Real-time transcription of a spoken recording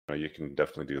you can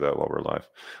definitely do that while we're live.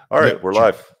 All right, Yep, we're sure.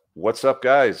 live. What's up,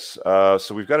 guys?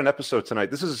 So we've got an episode tonight.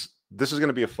 This is going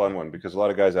to be a fun one because a lot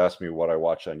of guys ask me what I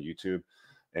watch on YouTube,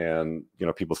 and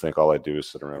people think all I do is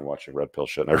sit around watching red pill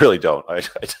shit, and I really don't.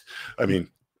 I mean,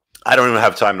 I don't even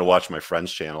have time to watch my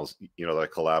friends' channels, that I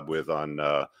collab with on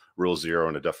Rule Zero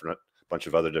and a bunch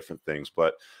of other different things.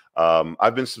 But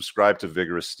I've been subscribed to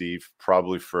Vigorous Steve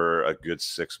probably for a good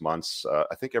 6 months.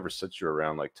 I think ever since you're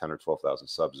around like 10 or 12,000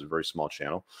 subs. It's a very small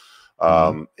channel.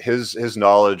 His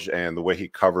knowledge and the way he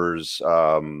covers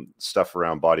stuff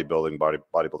around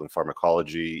bodybuilding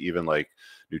pharmacology, even like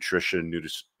nutrition,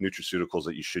 nutraceuticals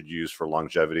that you should use for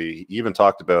longevity. He even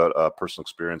talked about personal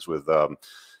experience with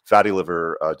fatty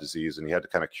liver disease, and he had to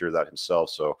kind of cure that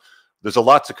himself. So there's a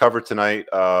lot to cover tonight.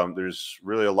 There's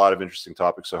really a lot of interesting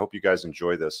topics. So I hope you guys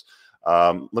enjoy this.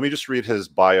 Let me just read his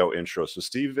bio intro. So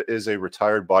Steve is a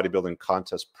retired bodybuilding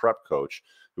contest prep coach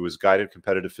who has guided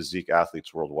competitive physique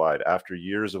athletes worldwide. After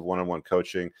years of one-on-one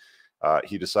coaching,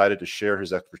 he decided to share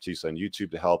his expertise on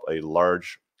YouTube to help a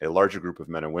larger group of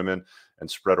men and women and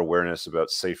spread awareness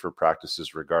about safer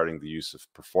practices regarding the use of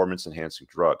performance-enhancing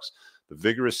drugs. The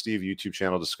Vigorous Steve YouTube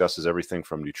channel discusses everything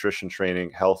from nutrition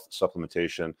training, health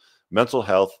supplementation, mental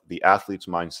health, the athlete's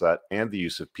mindset, and the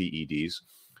use of PEDs,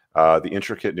 the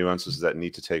intricate nuances that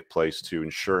need to take place to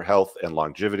ensure health and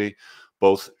longevity,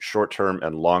 both short-term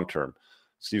and long-term.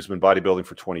 Steve's been bodybuilding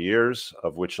for 20 years,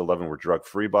 of which 11 were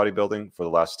drug-free bodybuilding. For the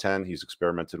last 10, he's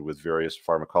experimented with various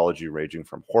pharmacology ranging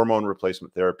from hormone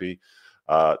replacement therapy,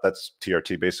 that's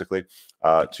TRT basically,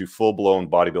 to full-blown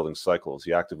bodybuilding cycles.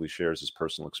 He actively shares his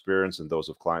personal experience and those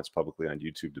of clients publicly on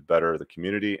YouTube to better the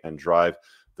community and drive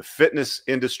the fitness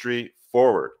industry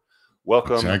forward.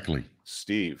 Welcome, Exactly,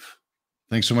 Steve.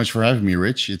 Thanks so much for having me,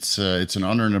 Rich. It's an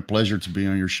honor and a pleasure to be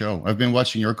on your show. I've been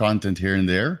watching your content here and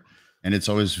there, and it's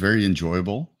always very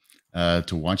enjoyable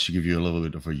to watch, to give you a little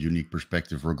bit of a unique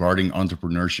perspective regarding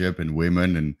entrepreneurship and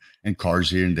women and cars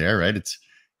here and there. Right?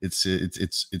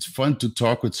 It's fun to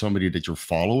talk with somebody that you're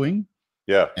following.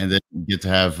 Yeah, and then you get to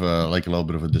have like a little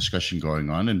bit of a discussion going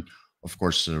on, and of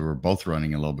course we're both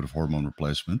running a little bit of hormone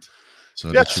replacement. So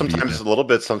yeah. that should Sometimes it's a little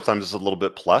bit. Sometimes it's a little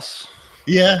bit plus.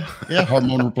 Yeah,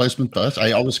 hormone replacement plus.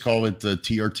 I always call it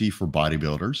TRT for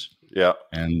bodybuilders. Yeah,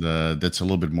 and that's a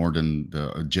little bit more than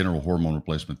the general hormone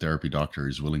replacement therapy doctor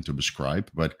is willing to prescribe.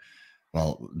 But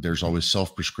well, there's always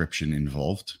self-prescription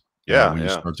involved. Yeah, when you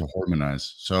start to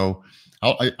hormonize. So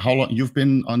how long you've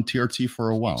been on TRT for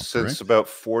a while? Since correct? about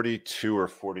 42 or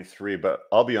 43. But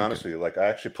I'll be honest with you, like I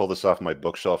actually pulled this off my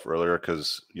bookshelf earlier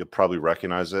because you'll probably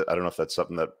recognize it. I don't know if that's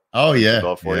something that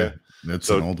developed for you. That's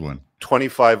an old one.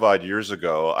 25 odd years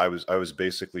ago, I was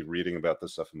basically reading about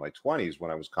this stuff in my 20s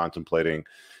when I was contemplating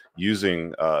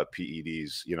using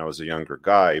PEDs, as a younger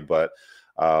guy. But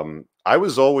I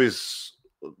was always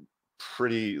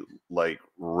pretty like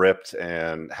ripped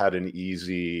and had an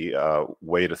easy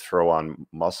way to throw on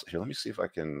muscle. Here, let me see if I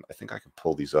think I can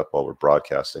pull these up while we're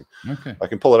broadcasting. Okay. I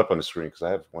can pull it up on the screen because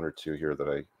I have one or two here that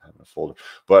I have in a folder.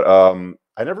 But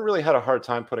I never really had a hard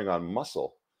time putting on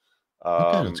muscle.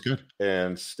 Okay, that's good.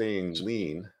 And staying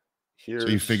lean. So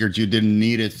you figured you didn't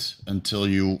need it until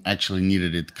you actually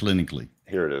needed it clinically.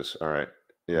 Here it is. All right.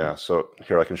 Yeah. So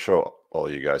here I can show all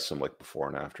you guys some like before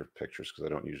and after pictures because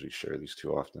I don't usually share these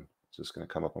too often. It's just going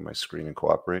to come up on my screen and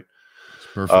cooperate. It's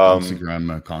perfect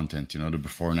Instagram content, the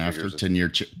before and after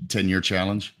 10-year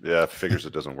challenge. Yeah, figures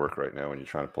it doesn't work right now when you're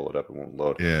trying to pull it up. It won't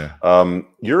load. Yeah.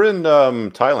 You're in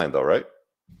Thailand though, right?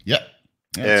 Yeah.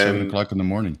 It's 7 o'clock in the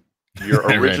morning. You're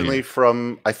originally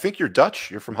from, I think you're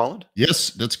Dutch. You're from Holland?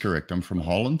 Yes, that's correct. I'm from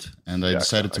Holland, and I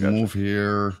decided to move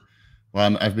here.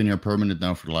 Well, I've been here permanent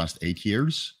now for the last 8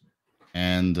 years,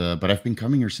 and but I've been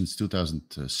coming here since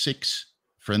 2006.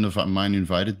 A friend of mine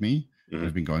invited me. Mm-hmm.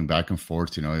 I've been going back and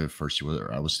forth. At first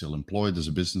I was still employed as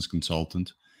a business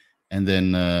consultant, and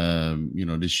then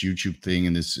this YouTube thing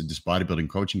and this bodybuilding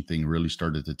coaching thing really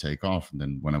started to take off. And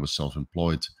then when I was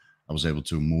self-employed, I was able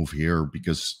to move here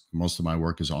because most of my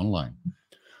work is online.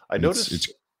 I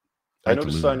noticed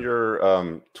on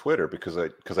your Twitter because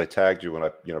I tagged you when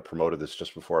I promoted this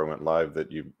just before I went live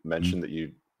that you mentioned that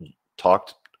you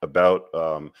talked about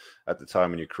at the time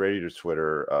when you created your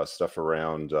Twitter stuff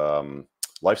around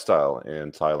lifestyle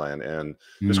in Thailand, and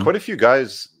there's quite a few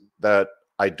guys that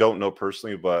I don't know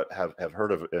personally but have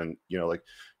heard of, and like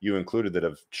you included, that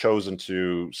have chosen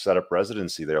to set up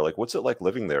residency there. Like, what's it like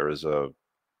living there as a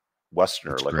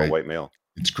Westerner, like a white male?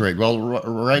 It's great. Well,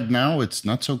 right now it's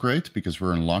not so great because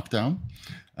we're in lockdown.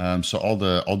 So all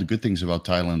the good things about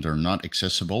Thailand are not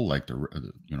accessible, like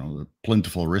the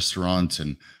plentiful restaurants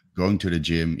and going to the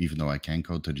gym. Even though I can't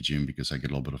go to the gym because I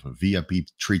get a little bit of a VIP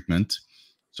treatment,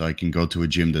 so I can go to a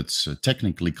gym that's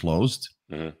technically closed.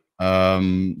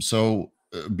 So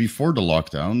before the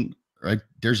lockdown, right,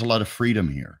 there's a lot of freedom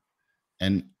here.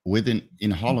 And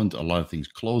in Holland, a lot of things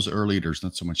close early. There's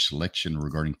not so much selection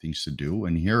regarding things to do.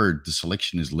 And here, the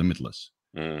selection is limitless,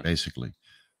 basically.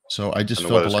 So I just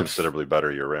felt a lot considerably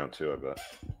better year round too, I bet.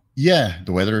 Yeah,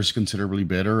 the weather is considerably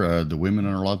better. The women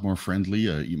are a lot more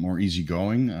friendly, more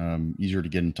easygoing, easier to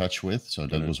get in touch with. So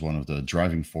that was one of the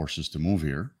driving forces to move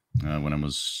here when I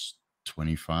was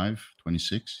 25,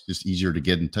 26. Just easier to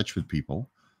get in touch with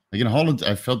people. Like in Holland,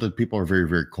 I felt that people are very,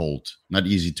 very cold, not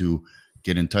easy to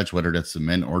get in touch, whether that's the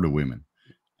men or the women.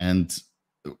 And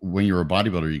when you're a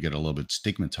bodybuilder, you get a little bit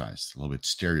stigmatized, a little bit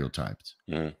stereotyped.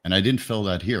 And I didn't feel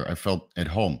that here. I felt at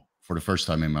home for the first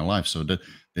time in my life. So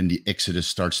then the exodus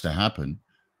starts to happen.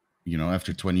 You know,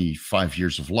 after 25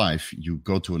 years of life, you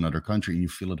go to another country and you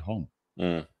feel at home,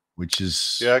 which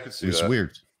is I can see that.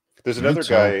 Weird. There's another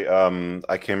guy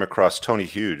I came across, Tony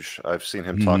Huge. I've seen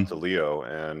him talk to Leo,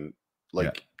 and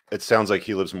it sounds like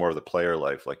he lives more of the player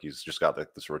life. Like he's just got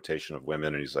this rotation of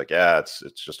women, and he's like, yeah, it's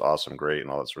just awesome, great,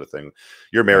 and all that sort of thing.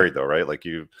 You're married though, right? Like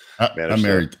I'm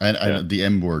married. I the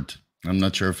M word. I'm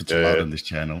not sure if it's allowed on this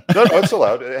channel. No, it's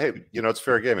allowed. Hey, it's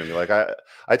fair game. I mean, like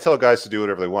I tell guys to do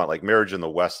whatever they want. Like marriage in the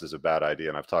West is a bad idea,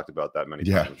 and I've talked about that many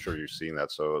times. I'm sure you've seen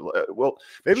that. So, well,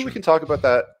 maybe we can talk about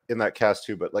that in that cast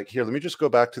too. But like here, let me just go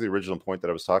back to the original point that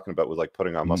I was talking about with like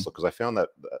putting on muscle, because I found that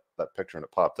picture and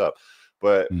it popped up.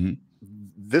 But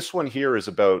this one here is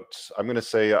about, I'm going to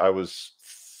say I was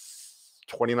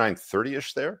 29,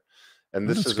 30-ish there. And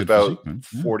this is about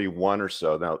physique, 41 or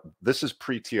so. Now, this is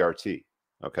pre-TRT.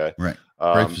 Okay. Right.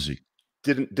 Great physique.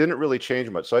 Didn't really change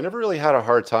much. So I never really had a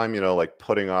hard time, like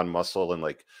putting on muscle and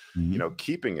like,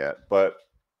 keeping it. But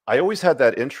I always had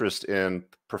that interest in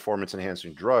performance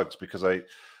enhancing drugs because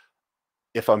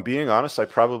if I'm being honest, I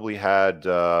probably had,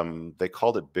 they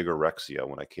called it bigorexia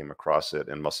when I came across it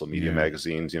in Muscle Media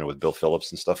magazines, with Bill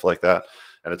Phillips and stuff like that.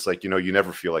 And it's like, you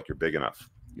never feel like you're big enough.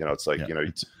 It's like,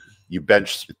 you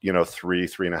bench,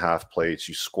 3.5 plates,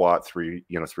 you squat 3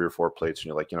 or 4 plates, and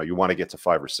you're like, you want to get to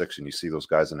 5 or 6, and you see those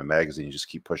guys in a magazine, you just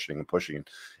keep pushing and pushing,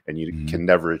 and you can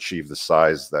never achieve the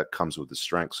size that comes with the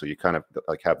strength. So you kind of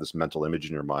like have this mental image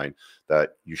in your mind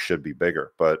that you should be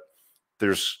bigger, but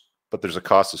there's a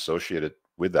cost associated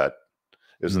with that,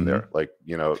 isn't there? Like,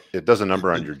 it does a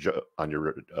number on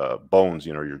your bones,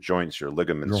 your joints, your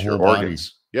ligaments, your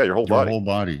organs. Yeah, your whole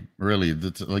body. Really,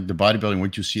 that's like the bodybuilding.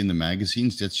 What you see in the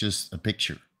magazines, that's just a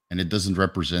picture, and it doesn't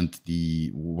represent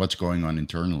what's going on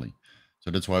internally.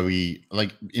 So that's why we,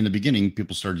 like, in the beginning,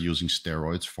 people started using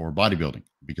steroids for bodybuilding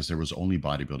because there was only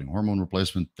bodybuilding. Hormone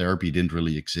replacement therapy didn't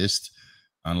really exist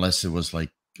unless it was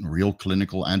like real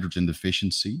clinical androgen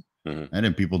deficiency. And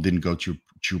then people didn't go through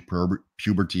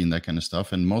puberty and that kind of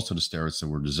stuff. And most of the steroids that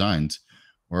were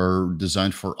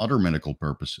designed for other medical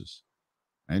purposes,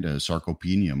 right?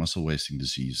 Sarcopenia, muscle wasting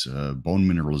disease, bone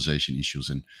mineralization issues.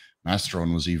 And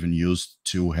testosterone was even used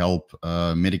to help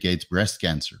mitigate breast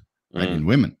cancer, right, in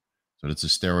women. So that's a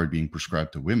steroid being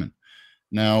prescribed to women.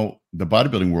 Now, the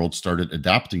bodybuilding world started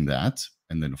adapting that.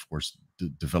 And then, of course,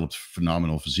 developed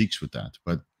phenomenal physiques with that.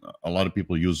 But a lot of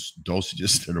people use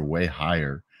dosages that are way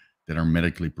higher that are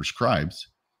medically prescribed.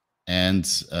 And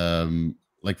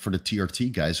like for the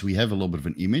TRT guys, we have a little bit of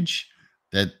an image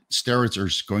that steroids are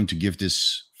going to give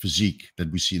this physique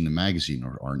that we see in the magazine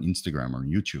or on Instagram or on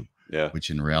YouTube, which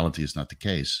in reality is not the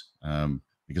case,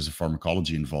 because the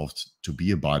pharmacology involved to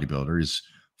be a bodybuilder is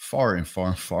far and far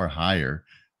and far higher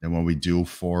than what we do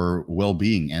for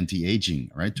well-being, anti-aging,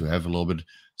 right? To have a little bit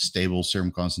stable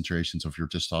serum concentrations of your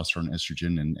testosterone,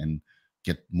 estrogen, and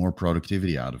get more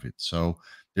productivity out of it. So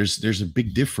there's a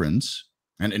big difference.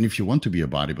 And if you want to be a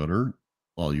bodybuilder,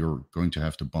 well, you're going to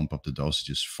have to bump up the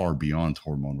dosages far beyond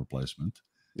hormone replacement.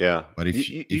 Yeah. But if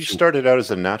you started out as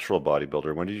a natural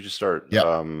bodybuilder, when did you start,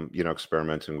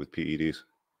 experimenting with PEDs?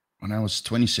 When I was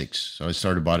 26. So I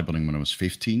started bodybuilding when I was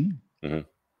 15.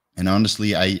 And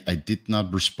honestly, I did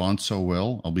not respond so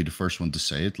well. I'll be the first one to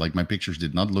say it. Like my pictures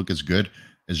did not look as good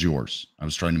as yours. I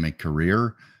was trying to make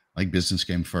career, like business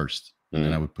came first. And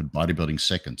then I would put bodybuilding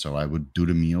second. So I would do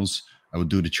the meals, I would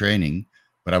do the training,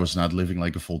 but I was not living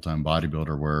like a full-time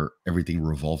bodybuilder where everything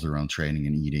revolved around training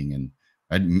and eating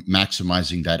and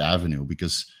maximizing that avenue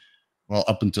because, well,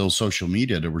 up until social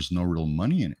media, there was no real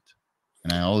money in it.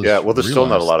 And I always there's still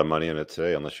not a lot of money in it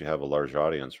today unless you have a large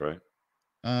audience, right?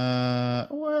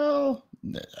 Well,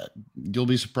 you'll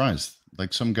be surprised.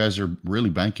 Like some guys are really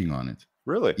banking on it.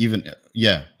 Really? Even,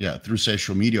 through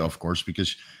social media, of course,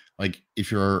 because like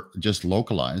if you're just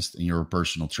localized and you're a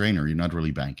personal trainer, you're not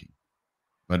really banking.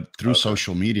 But through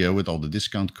social media, with all the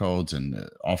discount codes and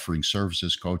offering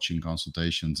services, coaching,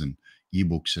 consultations, and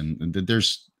ebooks, and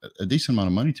there's a decent amount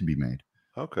of money to be made.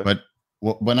 Okay. But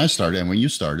when I started and when you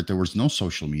started, there was no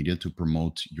social media to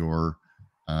promote your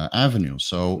avenue.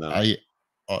 So No.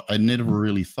 I never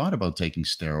really thought about taking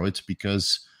steroids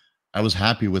because I was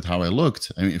happy with how I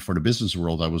looked. I mean, for the business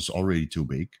world, I was already too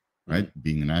big, right?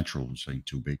 Being a natural, was saying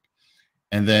too big.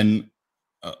 And then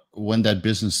when that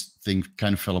business thing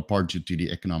kind of fell apart due to the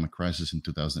economic crisis in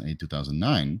 2008,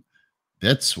 2009,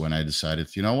 that's when I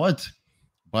decided, you know what?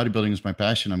 Bodybuilding is my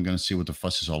passion. I'm going to see what the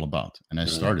fuss is all about. And I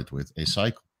started with a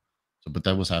cycle. So, but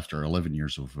that was after 11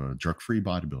 years of drug-free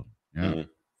bodybuilding. Yeah.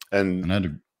 And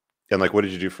like, what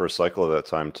did you do for a cycle at that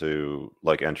time to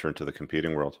like enter into the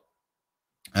competing world?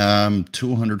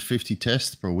 250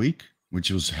 tests per week, which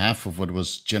was half of what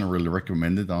was generally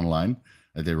recommended online.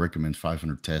 They recommend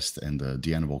 500 tests and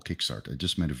the Animal Kickstart. I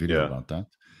just made a video about that.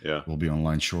 Yeah. Will be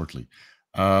online shortly.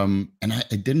 And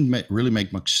it didn't really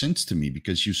make much sense to me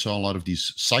because you saw a lot of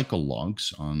these cycle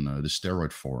logs on the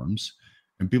steroid forums,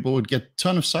 and people would get a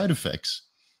ton of side effects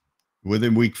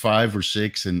within week 5 or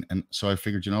 6. And so I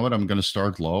figured, you know what, I'm going to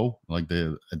start low. Like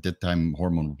at that time,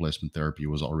 hormone replacement therapy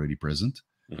was already present.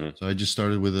 So I just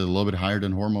started with a little bit higher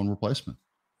than hormone replacement.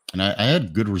 And I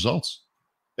had good results.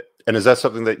 And is that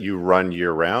something that you run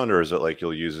year round, or is it like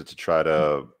you'll use it to try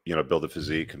to, build a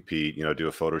physique, compete, do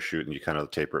a photo shoot, and you kind of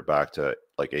taper it back to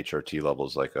like HRT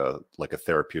levels, like a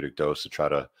therapeutic dose to try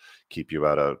to keep you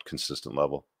at a consistent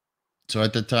level? So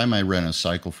at that time, I ran a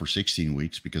cycle for 16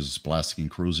 weeks because blasting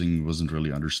and cruising wasn't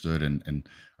really understood, and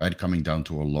coming down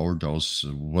to a lower dose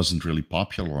wasn't really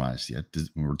popularized yet.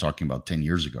 We were talking about 10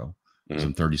 years ago. Because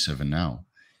I'm 37 now.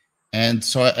 And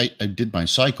so I did my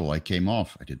cycle. I came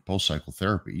off. I did post-cycle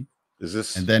therapy. Is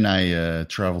this? And then I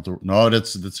traveled to. No,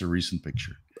 that's a recent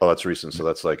picture. Oh, that's recent. So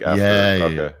that's like after. Yeah.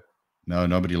 Okay. No,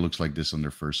 nobody looks like this on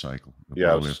their first cycle.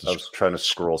 I was trying to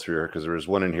scroll through here because there was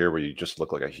one in here where you just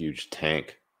look like a huge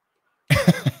tank.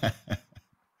 I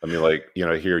mean, like,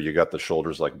 here you got the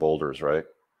shoulders like boulders, right?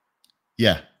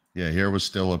 Yeah. Here was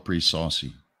still a pretty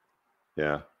saucy.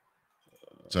 Yeah.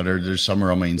 So there's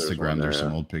somewhere on my Instagram. There's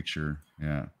some old picture.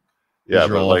 Yeah. Yeah,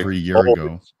 but like over a year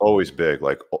ago. Always big,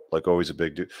 like always a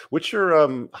big dude. What's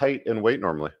your height and weight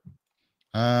normally?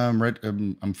 I'm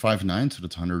 5'9", so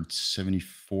that's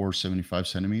 174, 75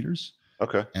 centimeters.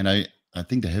 Okay. And I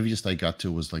think the heaviest I got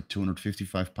to was like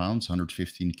 255 pounds,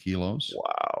 115 kilos.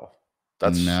 Wow.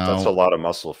 That's a lot of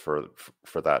muscle for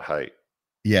that height.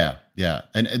 Yeah.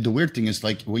 And the weird thing is,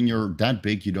 like, when you're that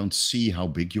big, you don't see how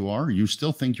big you are. You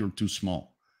still think you're too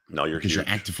small. No, because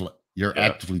huge. You're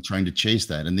actively trying to chase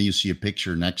that. And then you see a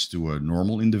picture next to a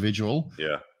normal individual.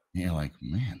 Yeah. And you're like,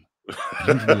 man, I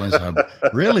didn't realize how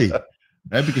really.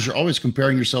 Right? Because you're always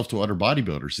comparing yourself to other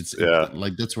bodybuilders. It's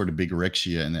like that's where the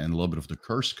bigorexia and a little bit of the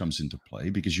curse comes into play,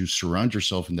 because you surround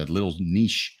yourself in that little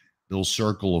niche, little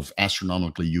circle of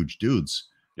astronomically huge dudes.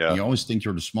 Yeah. And you always think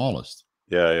you're the smallest.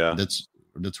 Yeah.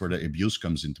 That's where the abuse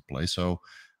comes into play. So,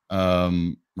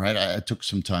 I took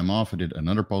some time off. I did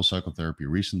another post-cycle therapy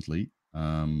recently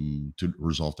to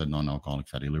resolve that non-alcoholic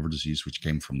fatty liver disease, which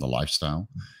came from the lifestyle.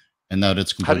 And now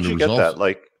that's completely resolved. How did you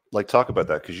get that? Like talk about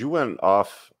that, because you went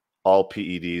off all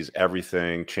PEDs,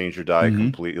 everything, changed your diet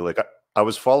completely. Like I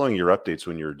was following your updates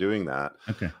when you were doing that.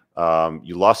 Okay.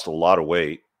 You lost a lot of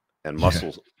weight and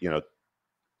muscles,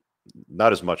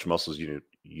 not as much muscles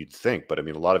you'd think, but I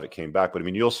mean, a lot of it came back. But I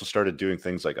mean, you also started doing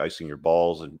things like icing your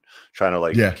balls and trying to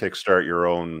kickstart your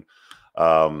own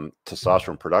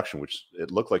testosterone production, which it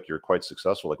looked like you're quite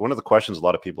successful. Like, one of the questions a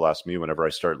lot of people ask me whenever I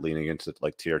start leaning into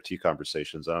like TRT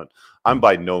conversations, I'm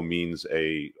by no means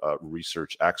a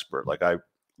research expert. Like, I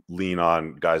lean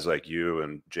on guys like you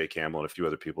and Jay Campbell and a few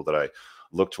other people that I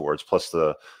look towards, plus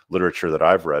the literature that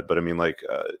I've read. But I mean, like,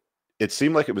 it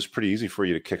seemed like it was pretty easy for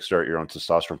you to kickstart your own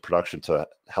testosterone production to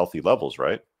healthy levels,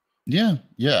 right? Yeah.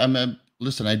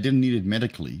 Listen, I didn't need it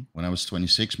medically. When I was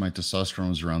 26, my testosterone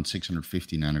was around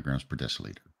 650 nanograms per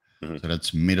deciliter. So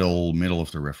that's middle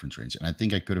of the reference range. And I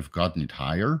think I could have gotten it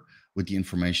higher with the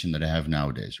information that I have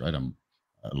nowadays, right? I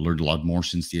learned a lot more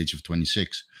since the age of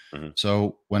 26.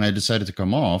 So when I decided to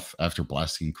come off after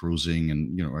blasting, cruising,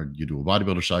 and you do a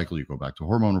bodybuilder cycle, you go back to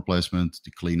hormone replacement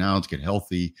to clean out, get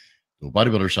healthy, do a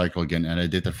bodybuilder cycle again, and I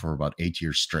did that for about 8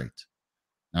 years straight.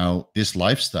 Now, this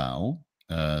lifestyle,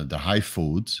 the high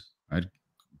foods, right,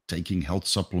 taking health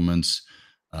supplements,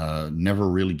 never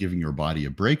really giving your body a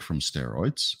break from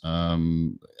steroids,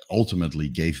 ultimately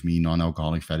gave me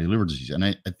non-alcoholic fatty liver disease. And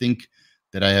I think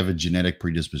that I have a genetic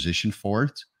predisposition for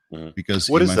it. Because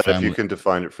what is that, if you can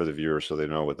define it for the viewers so they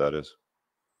know what that is?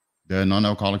 The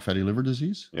non-alcoholic fatty liver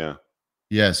disease? Yeah.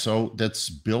 Yeah, so that's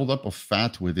buildup of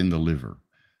fat within the liver.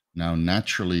 Now,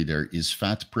 naturally, there is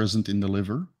fat present in the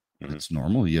liver. Mm-hmm. That's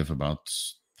normal. You have about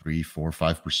 3, 4,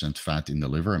 5% fat in the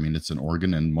liver. I mean, it's an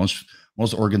organ, and most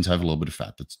organs have a little bit of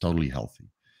fat. That's totally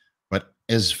healthy. But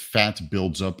as fat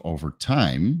builds up over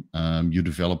time, you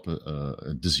develop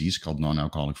a disease called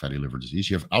non-alcoholic fatty liver disease.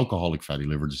 You have alcoholic fatty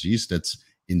liver disease that's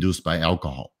induced by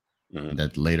alcohol, Mm-hmm. and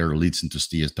that later leads into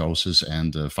steatosis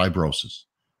and fibrosis.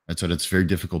 And so that's very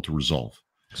difficult to resolve.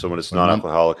 So when it's But one,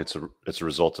 non-alcoholic, it's a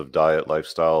result of diet,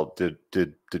 lifestyle. Did yeah,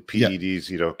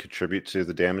 PEDs contribute to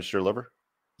the damage to your liver?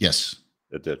 yes,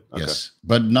 It did. Okay. yes,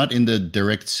 but not in the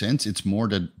direct sense. It's more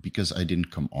that because I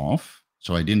didn't come off,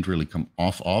 so I didn't really come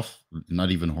off,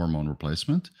 not even hormone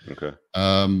replacement. Okay.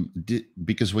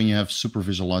 Because when you have super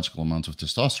physiological amounts of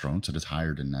testosterone, so that's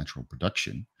higher than natural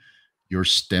production, your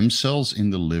stem cells in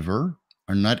the liver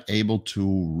are not able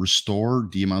to restore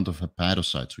the amount of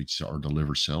hepatocytes, which are the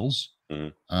liver cells,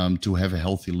 to have a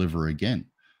healthy liver again.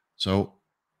 So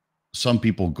some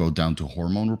people go down to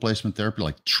hormone replacement therapy,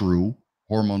 like true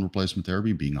hormone replacement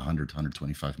therapy, being 100,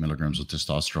 125 milligrams of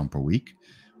testosterone per week,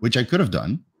 which I could have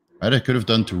done. Right? I could have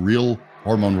done to real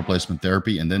hormone replacement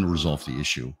therapy and then resolve the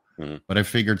issue. Mm-hmm. But I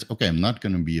figured, okay, I'm not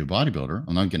going to be a bodybuilder.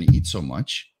 I'm not going to eat so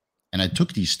much. And I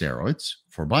took these steroids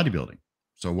for bodybuilding.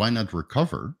 So why not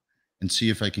recover and see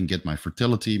if I can get my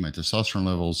fertility, my testosterone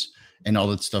levels, and all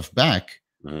that stuff back?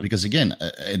 Mm-hmm. Because again,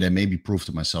 and I maybe prove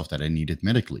to myself that I need it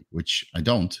medically, which I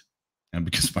don't. And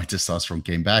because my testosterone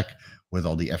came back with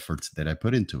all the effort that I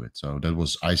put into it. So that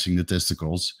was icing the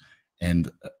testicles. And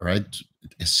right,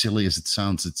 as silly as it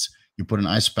sounds, it's you put an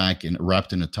ice pack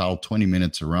wrapped in a towel 20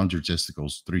 minutes around your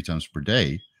testicles 3 times per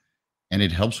day, and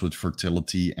it helps with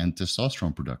fertility and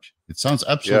testosterone production. It sounds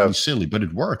absolutely silly, but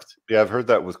it worked. Yeah, I've heard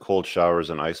that with cold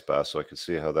showers and ice baths, so I could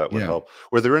see how that would help.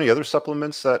 Were there any other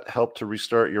supplements that helped to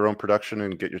restart your own production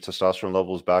and get your testosterone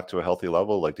levels back to a healthy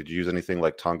level? Like, did you use anything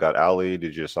like Tongat Ali?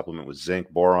 Did you supplement with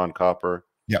zinc, boron, copper?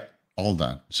 Yeah, all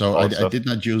that. So I did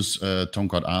not use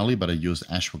Tongat Ali, but I used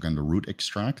ashwagandha root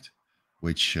extract,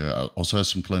 which also has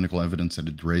some clinical evidence that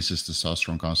it raises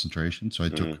testosterone concentration. So I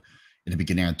took, in the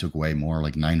beginning, I took way more,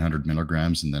 like 900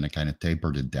 milligrams, and then I kind of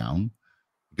tapered it down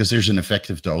because there's an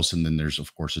effective dose, and then there's,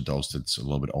 of course, a dose that's a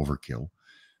little bit overkill.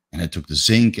 And I took the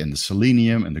zinc and the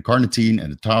selenium and the carnitine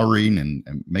and the taurine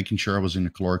and making sure I was in a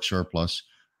caloric surplus.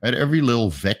 I had every little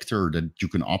vector that you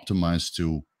can optimize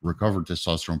to recover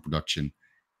testosterone production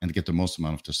and get the most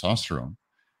amount of testosterone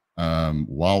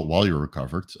while you're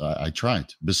recovered. I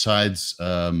tried. Besides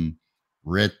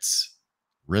red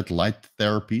light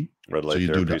therapy. Red light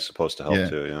therapy is supposed to help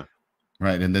too, yeah.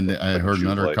 Right, and then I heard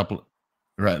another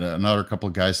couple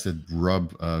of guys that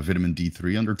rub vitamin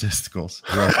D3 on their testicles.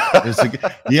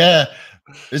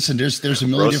 Listen, there's a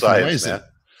million different ways.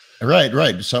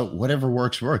 Right. So whatever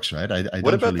works, right?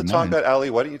 What about the Tongat Ali?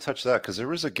 Why don't you touch that? Because there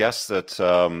was a guest that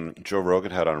Joe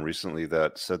Rogan had on recently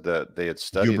that said that they had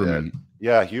studied Huberman. it.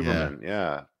 Yeah, Huberman.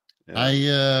 Yeah.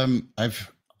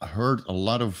 I've heard a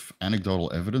lot of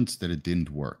anecdotal evidence that it didn't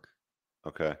work.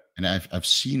 Okay. And I've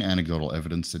seen anecdotal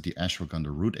evidence that the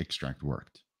ashwagandha root extract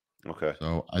worked. Okay.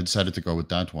 So I decided to go with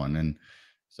that one, and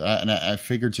I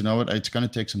figured, you know what, it's going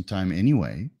to take some time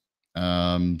anyway.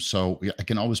 So I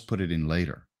can always put it in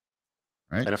later.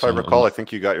 Right? And if I recall, I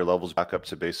think you got your levels back up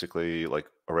to basically like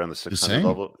around the 600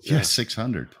 level. Yeah,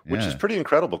 600. Which is pretty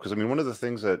incredible because I mean, one of the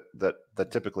things that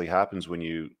typically happens when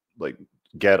you like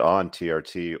get on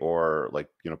TRT or like,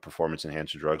 performance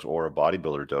enhancing drugs or a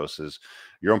bodybuilder dose is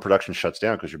your own production shuts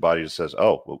down because your body just says,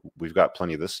 oh, well, we've got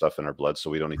plenty of this stuff in our blood, so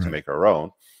we don't need to make our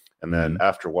own. And then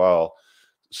after a while,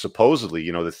 supposedly,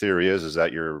 the theory is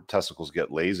that your testicles get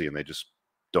lazy and they just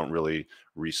don't really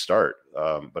restart.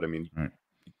 But I mean,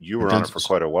 you were on it for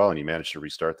quite a while and you managed to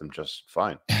restart them just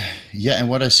fine. Yeah, and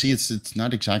what I see, it's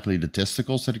not exactly the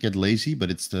testicles that get lazy,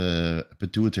 but it's the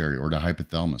pituitary or the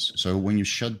hypothalamus. So when you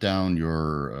shut down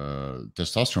your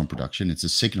testosterone production, it's a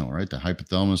signal, right? The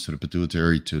hypothalamus to the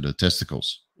pituitary to the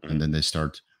testicles, and then they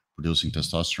start producing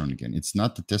testosterone again. It's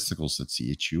not the testicles that's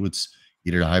the issue. It's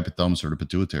either the hypothalamus or the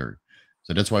pituitary.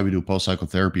 So that's why we do post-cycle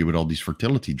therapy with all these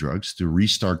fertility drugs to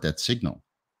restart that signal.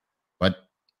 But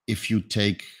if you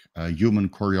take human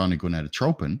chorionic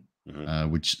gonadotropin,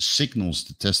 which signals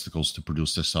the testicles to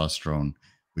produce testosterone,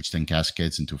 which then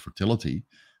cascades into fertility,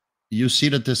 you see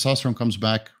that testosterone comes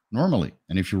back normally.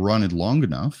 And if you run it long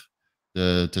enough,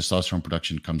 the testosterone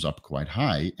production comes up quite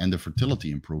high and the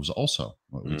fertility improves also,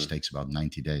 which takes about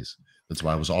 90 days. That's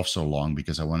why I was off so long,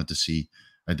 because I wanted to see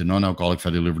the non-alcoholic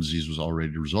fatty liver disease was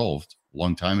already resolved a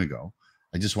long time ago.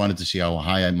 I just wanted to see how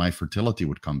high my fertility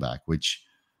would come back, which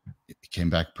it came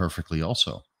back perfectly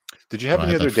also. Did you have So I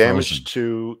any had other that damage frozen.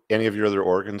 to any of your other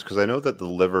organs? Because I know that the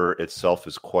liver itself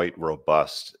is quite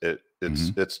robust. Hmm.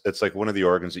 It's like one of the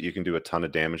organs that you can do a ton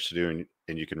of damage to do,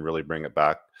 and you can really bring it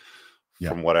back. Yeah.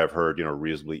 From what I've heard,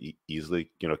 reasonably easily.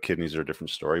 Kidneys are a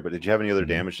different story. But did you have any other Hmm.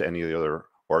 damage to any of the other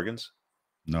organs?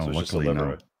 No, So it's just the luckily liver,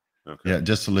 no. right? Okay. Yeah,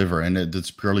 just the liver, and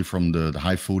that's purely from the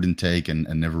high food intake and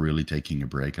never really taking a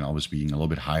break and always being a little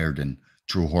bit higher than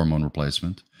true hormone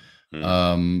replacement.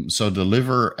 Mm, So the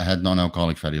liver had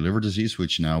non-alcoholic fatty liver disease,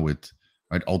 which now with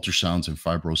right ultrasounds and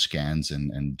fibro scans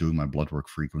and doing my blood work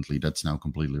frequently, that's now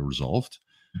completely resolved.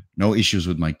 No issues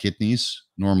with my kidneys,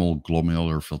 normal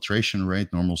glomerular filtration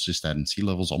rate, normal cystatin C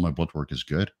levels. All my blood work is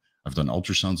good. I've done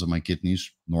ultrasounds of my kidneys,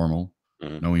 normal.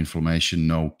 mm, No inflammation,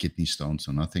 no kidney stones,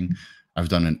 no nothing. I've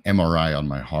done an MRI on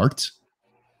my heart,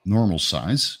 normal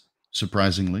size,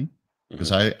 surprisingly,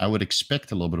 because mm. I would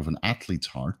expect a little bit of an athlete's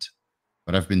heart,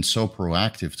 but I've been so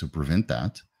proactive to prevent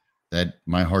that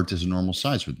my heart is a normal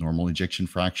size with normal ejection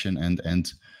fraction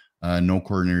and no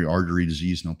coronary artery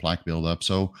disease, no plaque buildup.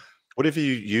 So What have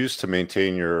you used to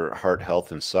maintain your heart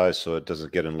health and size so it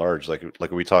doesn't get enlarged? Like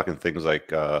are we talking things like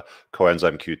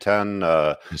coenzyme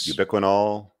Q10, this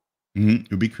ubiquinol?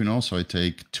 ubiquinol, so I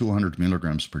take 200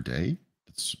 milligrams per day.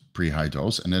 That's pretty high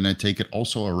dose, and then I take it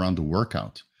also around the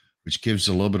workout, which gives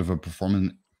a little bit of a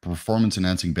performance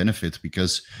enhancing benefit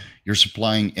because you're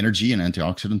supplying energy and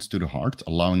antioxidants to the heart,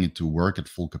 allowing it to work at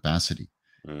full capacity.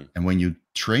 Mm, And when you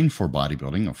train for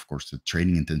bodybuilding, of course, the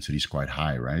training intensity is quite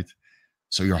high, right?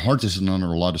 So your heart is under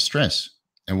a lot of stress.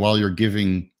 And while you're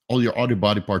giving all your other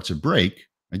body parts a break,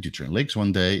 right, you train legs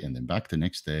one day and then back the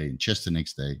next day and chest the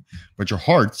next day, but your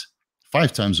heart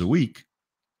 5 times a week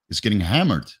is getting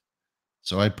hammered.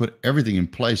 So I put everything in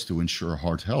place to ensure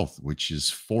heart health, which is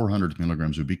 400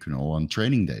 milligrams ubiquinol on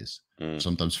training days, mm.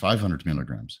 sometimes 500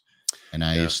 milligrams. And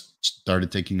I Yeah.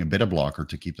 started taking a beta blocker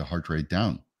to keep the heart rate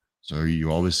down. So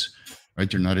you always,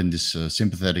 right, you're not in this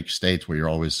sympathetic state where you're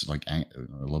always like a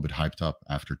little bit hyped up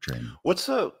after training. What's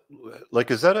a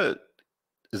like? Is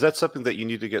that something that you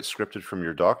need to get scripted from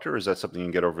your doctor? Or is that something you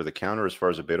can get over the counter as far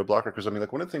as a beta blocker? Because I mean,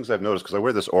 like one of the things I've noticed, because I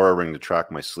wear this Aura ring to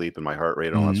track my sleep and my heart rate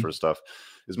and all that Hmm. sort of stuff,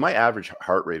 is my average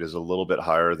heart rate is a little bit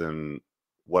higher than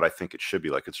what I think it should be.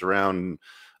 Like it's around,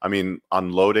 I mean,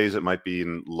 on low days it might be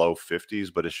in low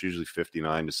 50s, but it's usually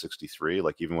 59 to 63,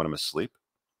 like even when I'm asleep.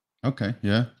 Okay.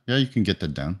 Yeah. Yeah. You can get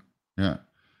that down. Yeah.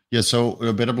 Yeah. So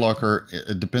a beta blocker,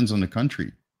 it depends on the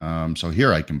country. So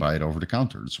here I can buy it over the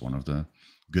counter. It's one of the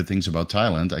good things about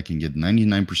Thailand. I can get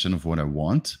 99% of what I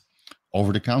want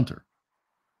over the counter.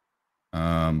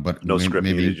 But No scripting.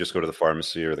 You maybe just go to the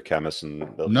pharmacy or the chemist and they'll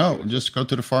just give no, it to you. just go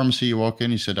to the pharmacy. You walk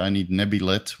in, you said, I need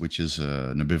Nebilet, which is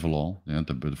Nebivolol,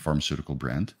 the pharmaceutical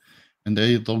brand. And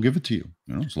they'll give it to you,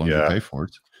 as long as you Yeah. pay for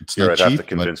it. It's Here not I'd have to cheap,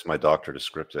 but convince my doctor to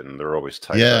script it, and they're always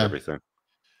tight about yeah. everything.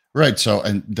 Right. So,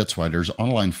 and that's why there's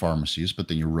online pharmacies, but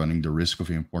then you're running the risk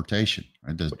of importation,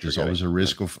 right? What you're There's getting. always a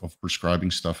risk of prescribing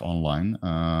stuff online,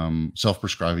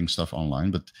 self-prescribing stuff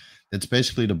online, but it's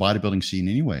basically the bodybuilding scene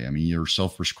anyway. I mean, you're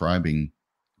self-prescribing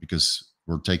because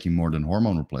we're taking more than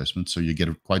hormone replacement. So you get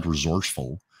quite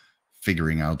resourceful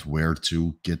figuring out where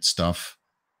to get stuff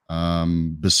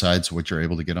besides what you're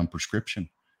able to get on prescription.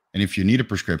 And if you need a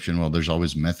prescription, well, there's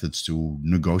always methods to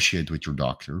negotiate with your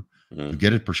doctor Mhm. to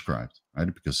get it prescribed,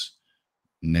 right? Because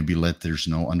Nebulet, there's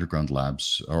no underground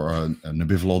labs, or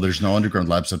Nebivolol, there's no underground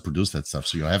labs that produce that stuff.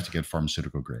 So you have to get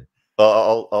pharmaceutical grade.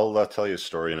 I'll tell you a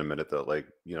story in a minute that, like,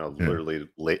 Yeah. literally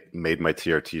made my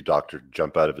TRT doctor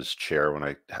jump out of his chair when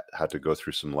I had to go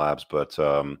through some labs. But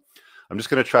I'm just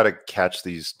going to try to catch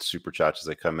these super chats as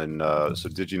they come in. So,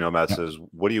 did you know? Matt Yeah. says,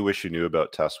 "What do you wish you knew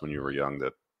about tests when you were young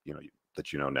that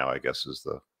that you know now?" I guess is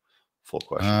the full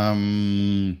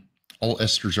question. All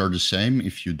esters are the same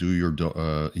if you do your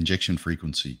injection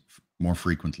frequency more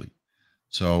frequently.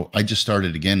 So I just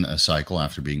started again a cycle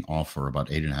after being off for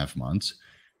about 8.5 months.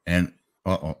 And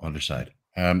other side.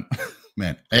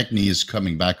 Man, acne is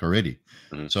coming back already.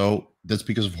 Mhm. So that's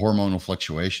because of hormonal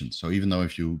fluctuations. So even though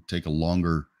if you take a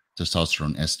longer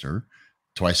testosterone ester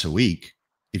twice a week,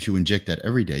 if you inject that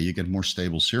every day, you get more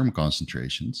stable serum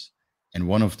concentrations. And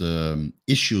one of the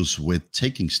issues with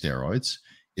taking steroids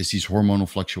is these hormonal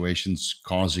fluctuations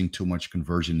causing too much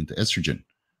conversion into estrogen,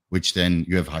 which then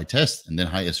you have high test and then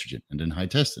high estrogen and then high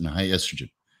test and high estrogen.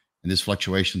 And this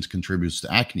fluctuations contributes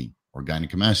to acne or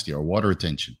gynecomastia or water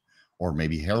retention or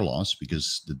maybe hair loss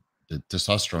because the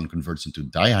testosterone converts into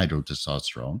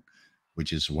dihydrotestosterone,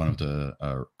 which is one of the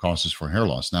causes for hair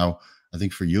loss. Now, I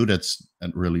think for you, that's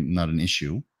really not an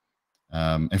issue.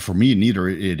 And for me, neither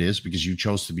it is because you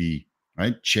chose to be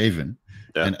right shaven,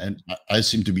 Yeah. and I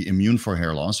seem to be immune for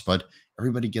hair loss. But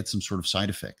everybody gets some sort of side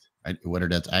effect, right? Whether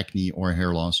that's acne or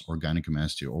hair loss or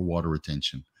gynecomastia or water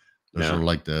retention. Those are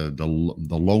like the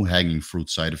low hanging fruit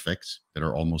side effects that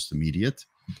are almost immediate.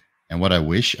 And what I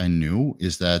wish I knew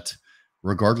is that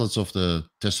regardless of the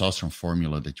testosterone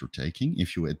formula that you're taking,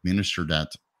 if you administer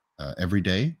that every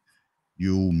day,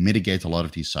 you mitigate a lot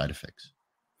of these side effects.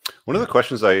 One of the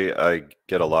questions I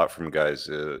get a lot from guys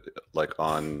like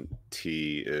on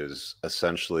T is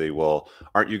essentially, well,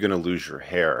 aren't you going to lose your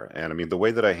hair? And I mean, the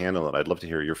way that I handle it, I'd love to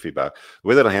hear your feedback. The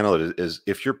way that I handle it is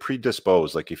if you're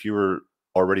predisposed, like if you were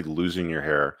already losing your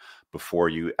hair before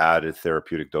you added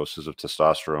therapeutic doses of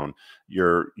testosterone,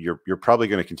 you're probably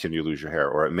going to continue to lose your hair,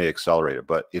 or it may accelerate it.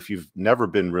 But if you've never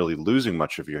been really losing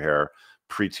much of your hair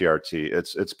pre-TRT,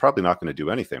 it's probably not going to do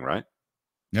anything, right?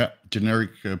 Yeah,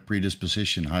 generic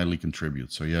predisposition highly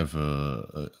contributes. So you have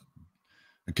a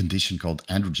condition called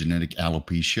androgenetic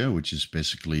alopecia, which is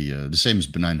basically the same as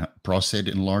benign prostate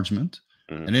enlargement.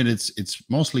 And then it's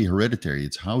mostly hereditary.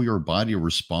 It's how your body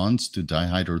responds to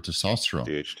dihydrotestosterone.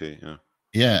 DHT, yeah.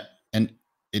 Yeah, and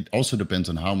it also depends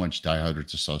on how much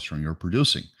dihydrotestosterone you're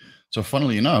producing. So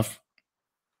funnily enough,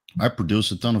 I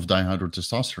produce a ton of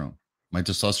dihydrotestosterone. My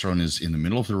testosterone is in the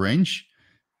middle of the range,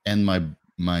 and my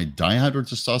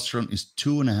dihydrotestosterone is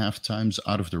 2.5 times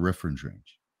out of the reference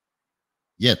range.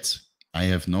 Yet, I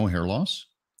have no hair loss.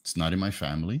 It's not in my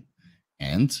family.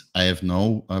 And I have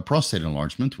no prostate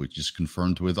enlargement, which is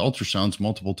confirmed with ultrasounds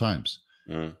multiple times.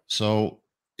 So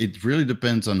it really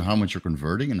depends on how much you're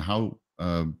converting and how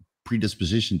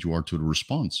predispositioned you are to the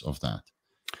response of that.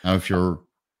 Now, if your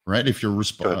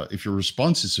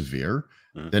response is severe,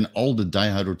 then all the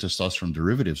dihydrotestosterone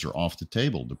derivatives are off the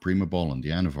table: the primobolan, the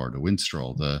anavar, the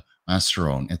winstrol, the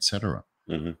masterone, etc.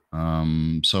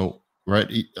 So,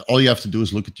 all you have to do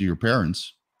is look at your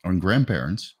parents or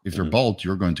grandparents. If they're bald,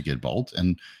 you're going to get bald,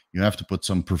 and you have to put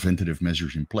some preventative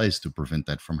measures in place to prevent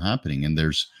that from happening. And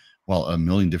there's a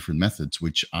million different methods,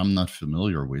 which I'm not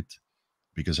familiar with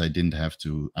because I didn't have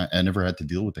to. I never had to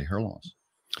deal with the hair loss.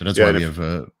 So that's why we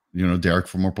have Derek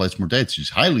from More Plates, More Dates. He's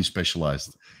highly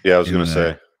specialized. Yeah, I was going to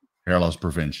say hair loss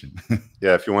prevention.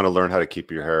 Yeah, if you want to learn how to keep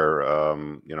your hair,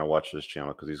 watch this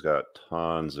channel because he's got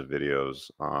tons of videos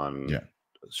on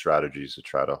strategies to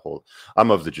try to hold.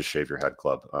 I'm of the Just Shave Your Head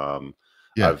club.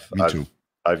 Me too.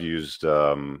 I've used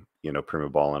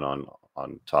primobolan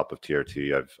on top of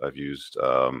TRT. I've used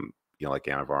like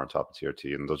Anavar on top of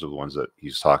TRT, and those are the ones that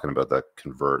he's talking about that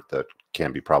convert, that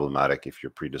can be problematic if you're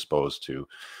predisposed to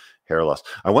hair loss.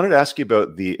 I wanted to ask you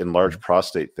about the enlarged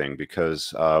prostate thing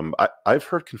because I've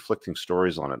heard conflicting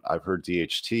stories on it. I've heard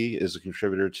DHT is a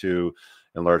contributor to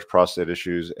enlarged prostate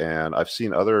issues, and I've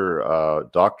seen other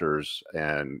doctors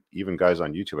and even guys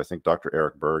on YouTube. I think Dr.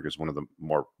 Eric Berg is one of the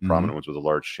more prominent ones with a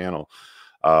large channel.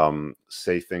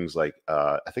 Say things like,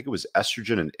 I think it was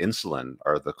estrogen and insulin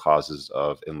are the causes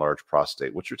of enlarged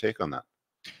prostate. What's your take on that?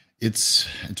 It's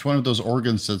one of those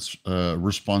organs that's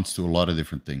responds to a lot of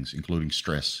different things, including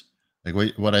stress.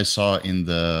 Like what I saw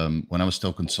when I was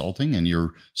still consulting, and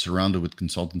you're surrounded with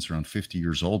consultants around 50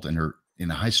 years old, and they're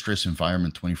in a high stress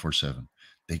environment 24/7.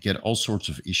 They get all sorts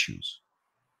of issues: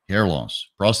 hair loss,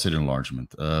 prostate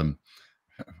enlargement,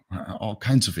 all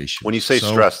kinds of issues. When you say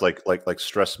stress, like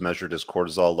stress measured as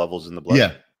cortisol levels in the blood?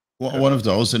 Yeah, one of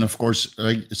those. And of course,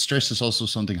 stress is also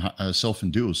something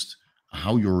self-induced,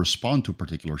 how you respond to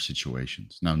particular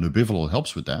situations. Now, Nubivolol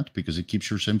helps with that because it keeps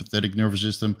your sympathetic nervous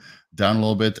system down a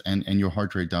little bit and your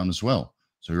heart rate down as well.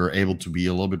 So you're able to be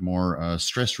a little bit more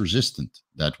stress resistant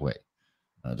that way.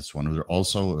 That's one of the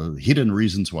also hidden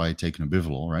reasons why I take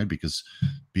Nubivolol, right? Because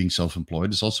being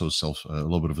self-employed is also a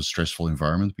little bit of a stressful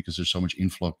environment because there's so much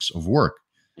influx of work.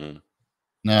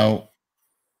 Now,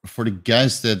 for the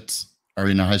guys that are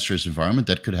in a high stress environment,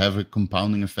 that could have a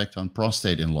compounding effect on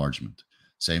prostate enlargement.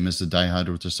 Same as the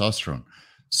dihydrotestosterone.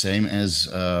 Same as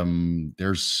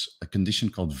there's a condition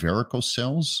called varicose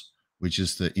cells, which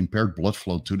is the impaired blood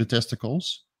flow to the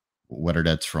testicles, whether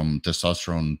that's from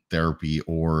testosterone therapy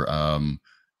or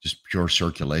just pure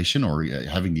circulation or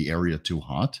having the area too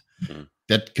hot.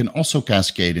 That can also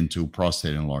cascade into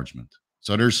prostate enlargement.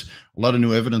 So there's a lot of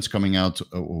new evidence coming out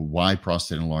why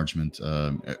prostate enlargement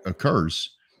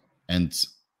occurs. And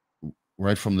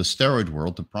right from the steroid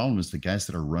world, the problem is the guys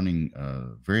that are running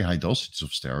very high dosages of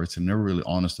steroids are never really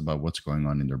honest about what's going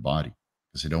on in their body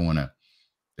because they don't want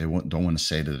to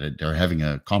say that they're having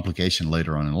a complication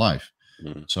later on in life.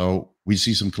 So we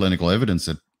see some clinical evidence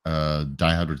that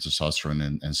dihydrotestosterone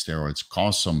and steroids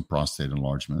cause some prostate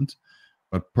enlargement,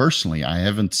 but personally, I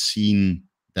haven't seen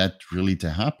that really to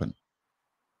happen.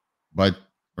 But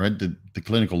the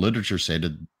clinical literature say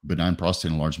that benign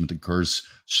prostate enlargement occurs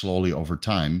slowly over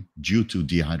time due to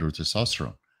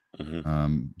dihydrotestosterone.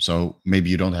 So maybe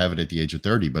you don't have it at the age of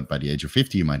 30, but by the age of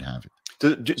 50, you might have it.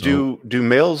 Do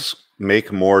males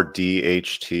make more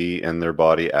DHT in their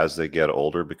body as they get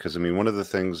older? Because I mean, one of the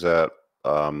things that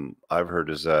I've heard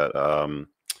is that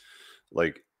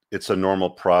like it's a normal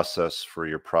process for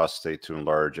your prostate to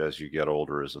enlarge as you get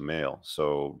older as a male.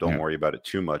 So don't worry about it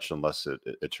too much unless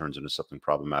it turns into something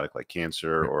problematic like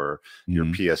cancer or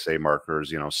your PSA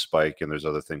markers, spike, and there's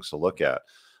other things to look at.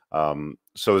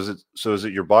 So is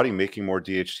it your body making more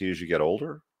DHT as you get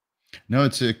older? No,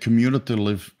 it's a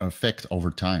cumulative effect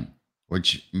over time,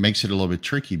 which makes it a little bit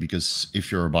tricky because if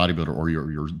you're a bodybuilder or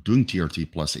you're doing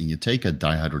TRT plus and you take a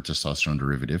dihydrotestosterone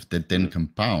derivative that then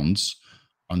compounds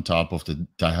on top of the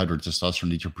dihydrotestosterone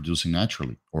that you're producing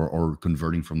naturally or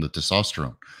converting from the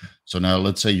testosterone. So now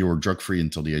let's say you're drug-free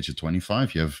until the age of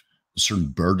 25, you have a certain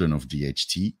burden of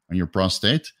DHT on your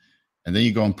prostate, and then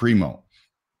you go on primo.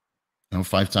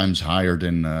 5 times higher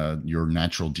than your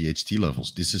natural DHT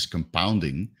levels. This is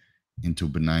compounding into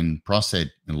benign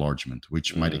prostate enlargement,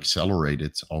 which might accelerate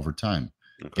it over time.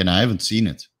 Okay. And I haven't seen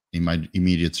it in my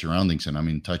immediate surroundings, and I'm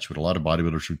in touch with a lot of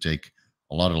bodybuilders who take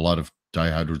a lot of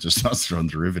dihydrotestosterone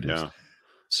derivatives. Yeah.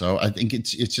 So I think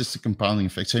it's just a compounding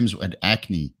effect. Same as with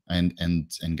acne and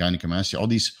gynecomastia, all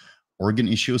these organ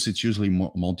issues. It's usually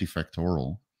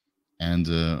multifactorial. And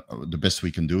the best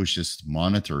we can do is just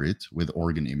monitor it with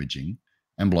organ imaging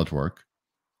and blood work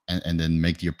and then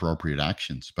make the appropriate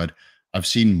actions. But I've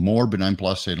seen more benign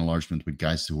prostate enlargement with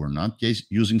guys who are not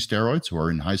using steroids, who are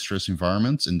in high stress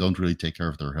environments and don't really take care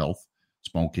of their health,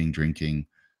 smoking, drinking,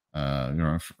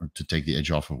 to take the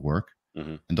edge off of work.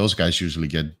 And those guys usually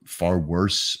get far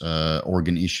worse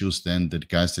organ issues than the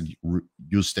guys that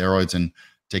use steroids and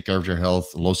take care of their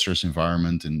health, low stress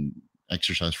environment, and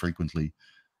exercise frequently.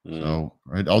 So,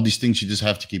 right, all these things you just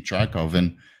have to keep track of.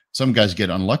 And some guys get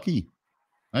unlucky,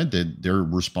 right? Their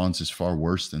response is far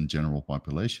worse than general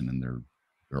population, and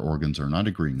their organs are not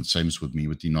agreeing. The same as with me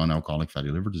with the non-alcoholic fatty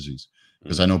liver disease,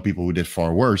 because I know people who did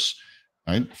far worse,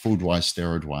 right, food-wise,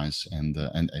 steroid-wise, and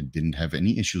didn't have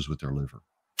any issues with their liver.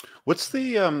 What's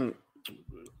the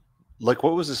what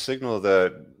was the signal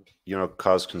that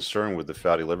caused concern with the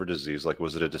fatty liver disease? Like,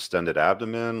 was it a distended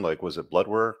abdomen? Like, was it blood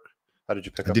work? How did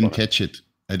you pick up on it?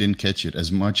 I didn't catch it.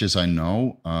 As much as I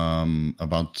know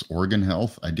about organ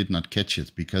health, I did not catch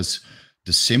it because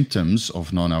the symptoms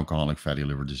of non-alcoholic fatty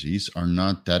liver disease are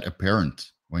not that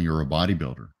apparent when you're a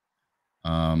bodybuilder.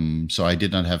 So I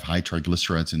did not have high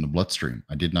triglycerides in the bloodstream.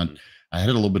 I had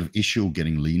a little bit of issue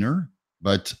getting leaner,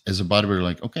 but as a bodybuilder,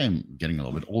 like, okay, I'm getting a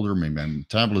little bit older. Maybe my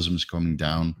metabolism is coming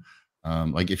down.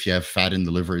 Like if you have fat in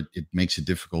the liver, it makes it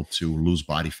difficult to lose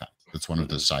body fat. That's one of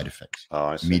the side effects,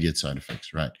 immediate side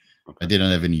effects, right? Okay. I didn't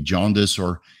have any jaundice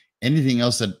or anything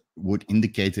else that would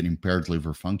indicate an impaired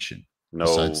liver function. No,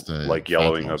 like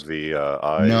yellowing of the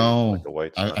eye? No, like the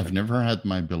whites? I've never had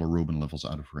my bilirubin levels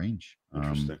out of range.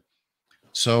 Interesting.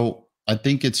 So I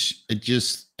think it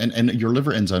just, and your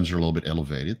liver enzymes are a little bit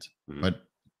elevated, but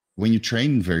when you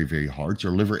train very, very hard,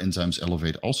 your liver enzymes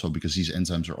elevate also because these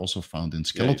enzymes are also found in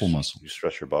skeletal muscle. You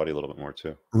stress your body a little bit more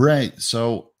too. Right.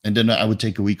 So, and then I would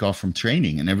take a week off from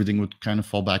training and everything would kind of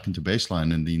fall back into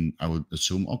baseline. And then I would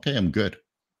assume, okay, I'm good.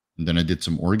 And then I did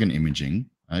some organ imaging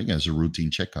as a routine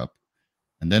checkup.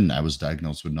 And then I was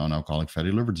diagnosed with non-alcoholic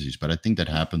fatty liver disease. But I think that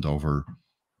happened over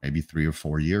maybe 3 or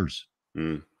 4 years.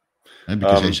 And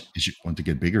because as you want to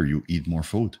get bigger, you eat more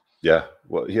food. Yeah.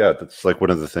 Well, yeah, that's like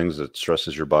one of the things that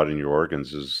stresses your body and your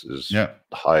organs is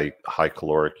high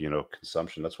caloric,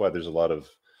 consumption. That's why there's a lot of,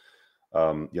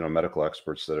 medical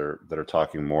experts that are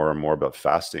talking more and more about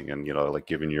fasting and, like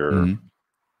giving your,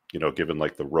 given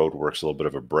like the road works a little bit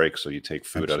of a break. So you take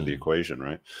food out of the equation,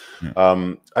 right?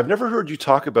 Yeah. I've never heard you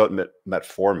talk about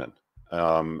metformin.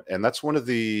 And that's one of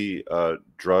the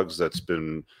drugs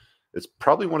it's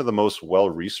probably one of the most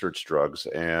well-researched drugs.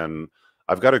 And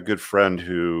I've got a good friend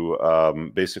who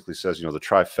basically says, the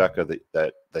trifecta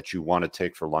that you want to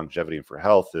take for longevity and for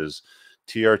health is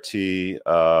TRT,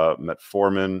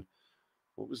 metformin.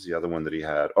 What was the other one that he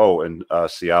had? Oh, and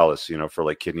Cialis, for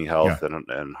like kidney health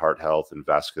and heart health and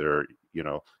vascular,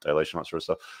 dilation, that sort of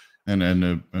stuff. And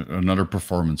another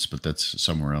performance, but that's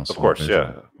somewhere else. Of course,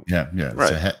 yeah.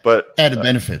 Right. But added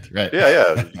benefit, right?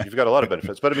 Yeah. You've got a lot of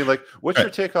benefits. But I mean, like, what's your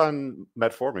take on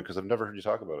metformin? Because I've never heard you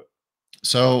talk about it.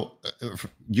 So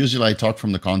usually I talk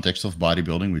from the context of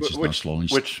bodybuilding, which is now slowly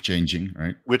changing,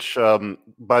 right? Which,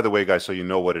 by the way, guys, so you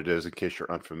know what it is, in case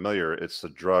you're unfamiliar, it's a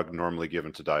drug normally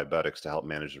given to diabetics to help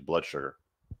manage their blood sugar.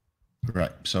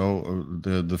 Right. So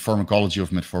the pharmacology of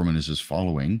metformin is as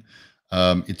following.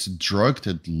 It's a drug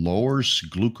that lowers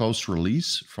glucose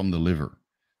release from the liver.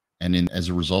 And as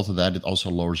a result of that, it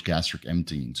also lowers gastric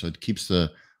emptying. So it keeps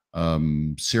the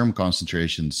serum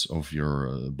concentrations of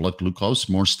your blood glucose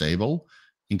more stable,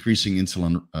 increasing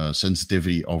insulin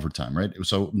sensitivity over time, right?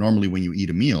 So normally when you eat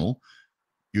a meal,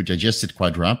 you digest it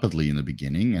quite rapidly in the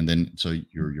beginning, and then so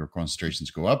your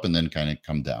concentrations go up and then kind of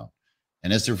come down.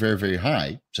 And as they're very, very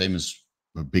high, same as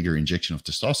a bigger injection of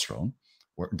testosterone,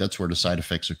 that's where the side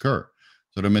effects occur.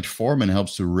 So the metformin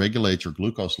helps to regulate your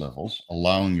glucose levels,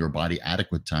 allowing your body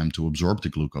adequate time to absorb the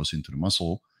glucose into the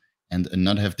muscle and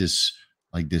not have this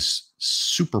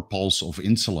super pulse of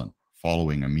insulin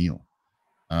following a meal.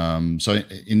 So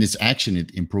in this action,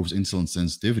 it improves insulin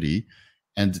sensitivity.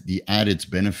 And the added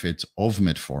benefit of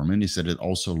metformin is that it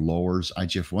also lowers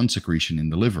IGF-1 secretion in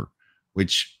the liver,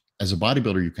 which as a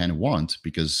bodybuilder you kind of want,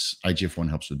 because IGF-1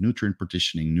 helps with nutrient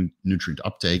partitioning, nutrient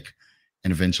uptake,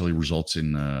 and eventually results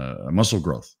in muscle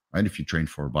growth, right? If you train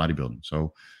for bodybuilding.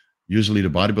 So usually the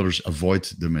bodybuilders avoid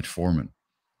the metformin.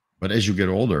 But as you get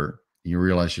older, you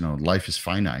realize, life is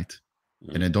finite,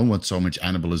 and I don't want so much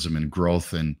anabolism and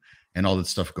growth and all that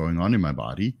stuff going on in my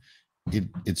body.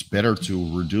 It's better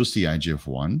to reduce the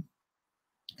IGF-1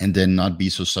 and then not be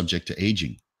so subject to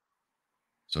aging.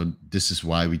 So this is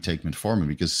why we take metformin,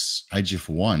 because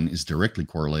IGF-1 is directly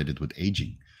correlated with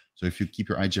aging. So if you keep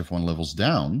your IGF-1 levels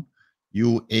down,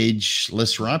 you age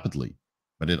less rapidly,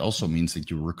 but it also means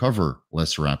that you recover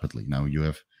less rapidly. Now you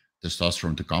have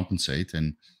testosterone to compensate,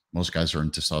 and most guys are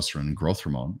in testosterone and growth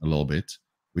hormone a little bit,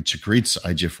 which secretes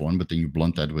IGF-1, but then you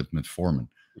blunt that with metformin.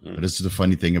 Mm-hmm. But this is the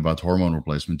funny thing about hormone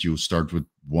replacement. You start with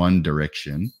one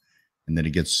direction, and then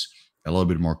it gets a little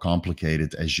bit more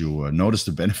complicated as you notice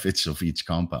the benefits of each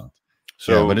compound.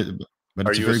 So, yeah, but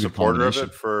are you a supporter of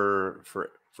it for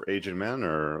aging men,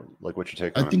 or like what's your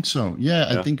take on it? I think so. Yeah,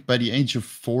 I think by the age of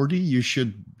 40, you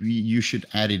should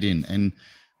add it in.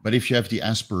 But if you have the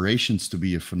aspirations to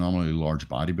be a phenomenally large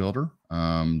bodybuilder,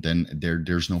 then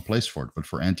there's no place for it. But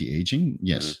for anti-aging,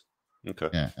 yes. Mm-hmm. Okay.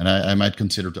 Yeah, and I might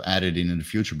consider to add it in the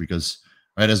future, because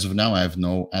right as of now, I have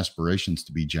no aspirations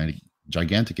to be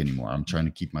gigantic anymore. I'm trying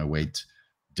to keep my weight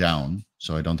down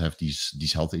so I don't have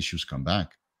these health issues come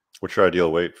back. What's your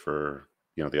ideal weight for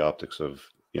the optics of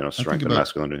strength and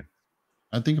masculinity?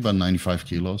 I think about 95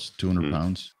 kilos, 200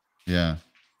 pounds. Yeah,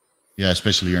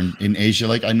 especially in Asia.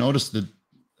 Like I noticed that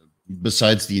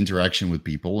besides the interaction with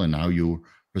people and how you're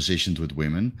positioned with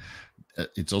women,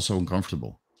 it's also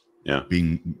uncomfortable. Yeah,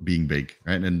 being big,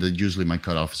 right? And usually my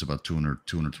cutoff is about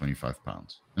 225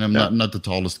 pounds, and I'm not the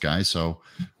tallest guy, so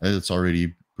it's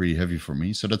already pretty heavy for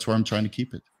me. So that's where I'm trying to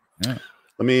keep it. Yeah.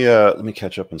 Let me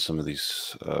catch up on some of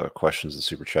these questions in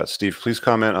super chat. Steve, please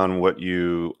comment on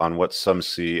what some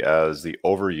see as the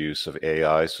overuse of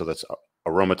AI. So that's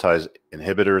aromatase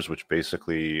inhibitors, which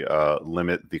basically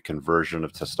limit the conversion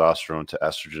of testosterone to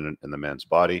estrogen in the man's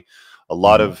body. A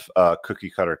lot of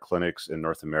cookie cutter clinics in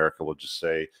North America will just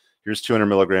say, here's 200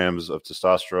 milligrams of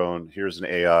testosterone. Here's an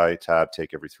AI tab,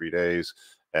 take every 3 days,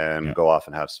 and go off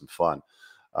and have some fun.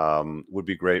 Would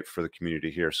be great for the community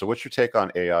here. So what's your take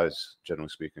on AIs, generally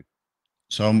speaking?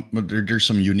 So there's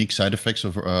some unique side effects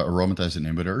of aromatase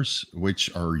inhibitors,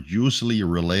 which are usually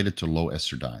related to low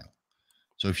estradiol.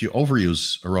 So if you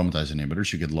overuse aromatase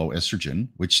inhibitors, you get low estrogen,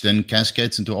 which then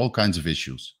cascades into all kinds of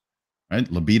issues,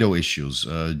 right? Libido issues,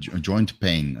 joint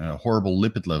pain, horrible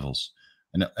lipid levels.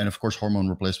 And of course, hormone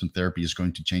replacement therapy is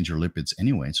going to change your lipids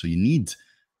anyway. So you need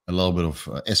a little bit of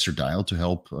estradiol to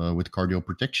help with cardio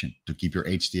protection, to keep your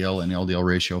HDL and LDL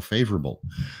ratio favorable.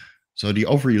 So the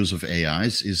overuse of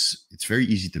AIs it's very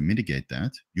easy to mitigate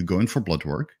that. You go in for blood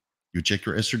work, you check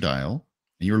your estradiol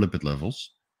and your lipid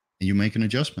levels, and you make an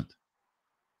adjustment.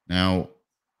 Now,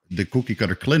 the cookie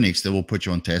cutter clinics, they will put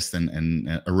you on test and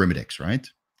Arimidex, right?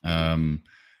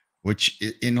 Which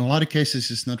in a lot of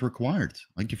cases is not required.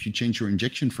 Like if you change your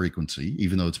injection frequency,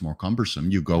 even though it's more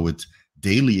cumbersome, you go with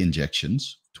daily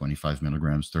injections, 25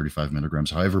 milligrams, 35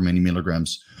 milligrams, however many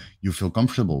milligrams you feel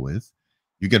comfortable with,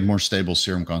 you get more stable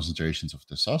serum concentrations of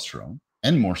testosterone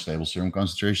and more stable serum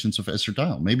concentrations of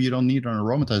estradiol. Maybe you don't need an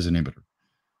aromatase inhibitor.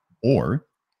 Or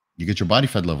you get your body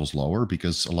fat levels lower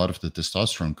because a lot of the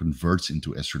testosterone converts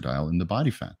into estradiol in the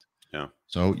body fat. Yeah.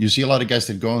 So you see a lot of guys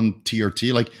that go on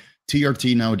TRT, like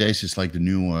TRT nowadays is like the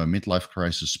new midlife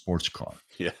crisis sports car.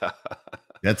 Yeah.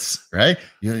 That's right.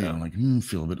 You're like,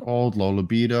 feel a bit old, low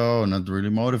libido, not really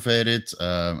motivated,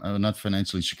 not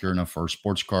financially secure enough for a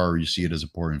sports car, or you see it as a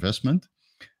poor investment.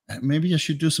 Maybe I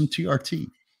should do some TRT.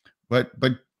 But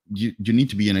you need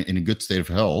to be in a good state of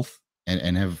health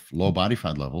and have low body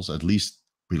fat levels, at least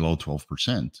below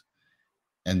 12%.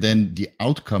 And then the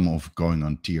outcome of going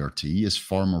on TRT is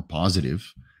far more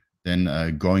positive than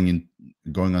going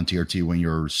on TRT when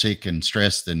you're sick and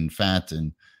stressed and fat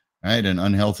and right and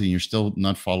unhealthy. And you're still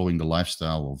not following the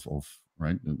lifestyle of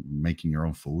right? Making your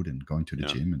own food and going to the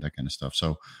gym and that kind of stuff.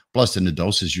 So plus then the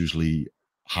dose is usually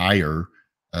higher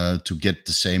to get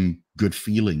the same good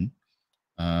feeling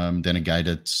than a guy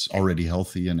that's already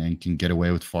healthy and can get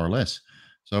away with far less.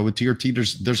 So with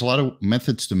TRT, there's a lot of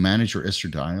methods to manage your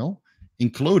estradiol,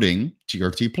 including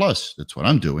TRT plus. That's what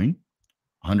I'm doing.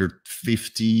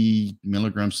 150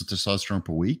 milligrams of testosterone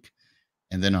per week,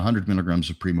 and then 100 milligrams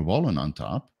of primobolan on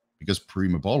top, because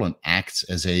primobolan acts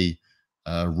as a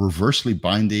reversely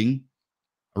binding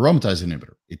aromatase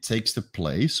inhibitor. It takes the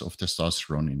place of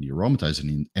testosterone in the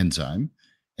aromatase enzyme,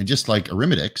 and just like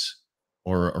Arimidex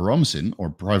or Aromacin or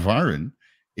Privarin,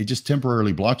 it just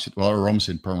temporarily blocks it. Well,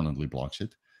 Aromacin permanently blocks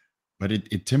it, but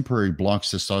it temporarily blocks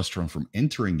testosterone from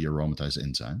entering the aromatase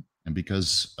enzyme. And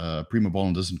because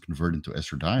primobolan doesn't convert into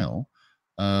estradiol,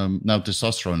 now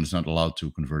testosterone is not allowed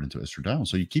to convert into estradiol.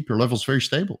 So you keep your levels very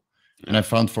stable. Yeah. And I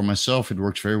found for myself, it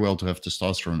works very well to have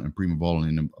testosterone and primobolan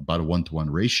in about a 1-to-1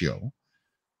 ratio.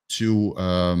 To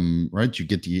right, you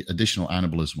get the additional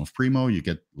anabolism of primo, you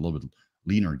get a little bit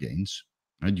leaner gains,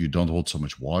 right? You don't hold so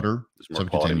much water,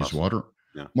 subcutaneous water,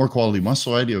 more quality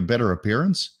muscle, right? You have a better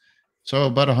appearance. So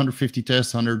about 150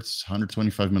 tests,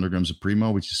 125 milligrams of primo,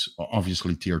 which is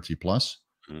obviously TRT plus,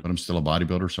 but I'm still a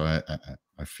bodybuilder, so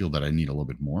I feel that I need a little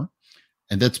bit more.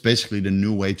 And that's basically the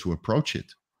new way to approach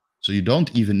it. So you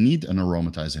don't even need an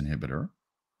aromatase inhibitor.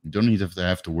 You don't need to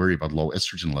have to worry about low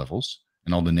estrogen levels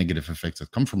and all the negative effects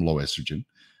that come from low estrogen.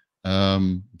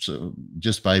 So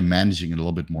just by managing it a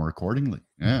little bit more accordingly.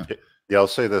 Yeah. I'll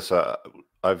say this.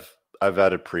 I've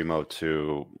added primo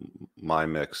to my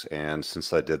mix, and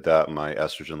since I did that, my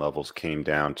estrogen levels came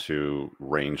down to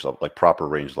range, like proper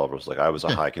range levels. Like I was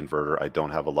a high converter. I don't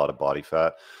have a lot of body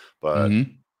fat, but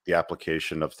the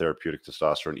application of therapeutic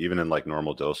testosterone, even in like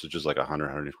normal dosages, like 100,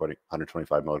 120,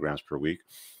 125 milligrams per week,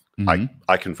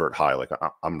 I convert high. Like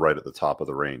I'm right at the top of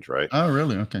the range, right? Oh,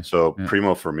 really? Okay. So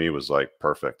primo for me was like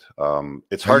perfect.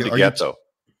 It's hard to get though.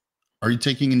 Are you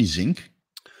taking any zinc?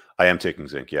 I am taking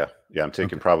zinc. Yeah. I'm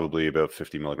taking probably about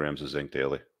 50 milligrams of zinc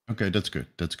daily. Okay, that's good.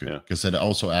 That's good because that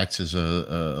also acts as a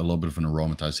little bit of an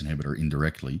aromatase inhibitor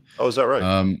indirectly. Oh, is that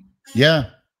right?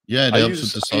 Yeah. I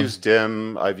use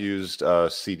DIM. I've used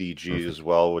CDG as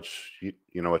well, which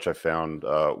which I found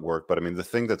work. But I mean, the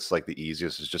thing that's like the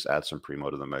easiest is just add some primo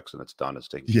to the mix, and it's done. It's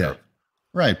taken care of.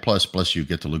 Right. Plus, you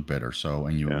get to look better. So,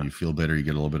 and you feel better. You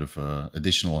get a little bit of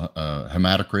additional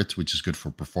hematocrit, which is good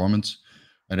for performance.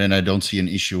 And then I don't see an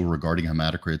issue regarding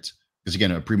hematocrit because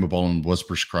again, primobolan was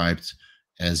prescribed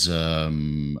as a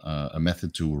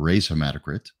method to raise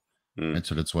hematocrit, right?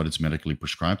 So that's what it's medically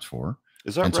prescribed for.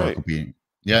 Is that right?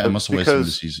 And muscle wasting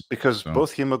disease. Because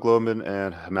both hemoglobin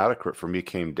and hematocrit for me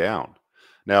came down.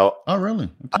 Now, oh really?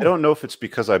 Okay. I don't know if it's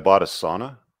because I bought a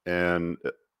sauna, and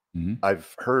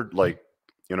I've heard like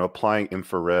applying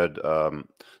infrared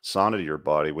sauna to your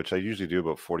body, which I usually do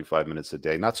about 45 minutes a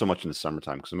day. Not so much in the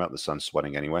summertime because I'm out in the sun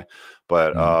sweating anyway.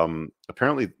 But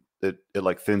apparently it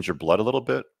like thins your blood a little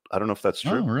bit. I don't know if that's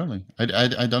true. Oh, really?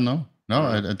 I don't know. No,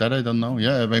 I don't know.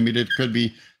 Yeah, maybe it could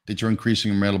be that you're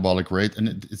increasing your metabolic rate,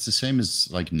 and it's the same as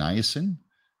like niacin.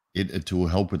 It to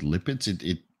help with lipids.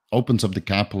 It opens up the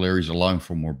capillaries, allowing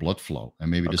for more blood flow,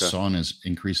 and maybe the sauna is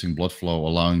increasing blood flow,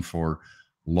 allowing for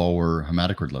lower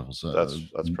hematocrit levels. That's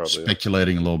probably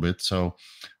speculating a little bit. So,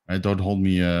 don't hold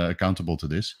me accountable to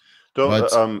this.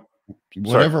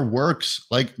 Whatever works.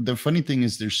 Like the funny thing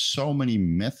is, there's so many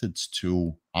methods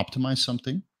to optimize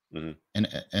something,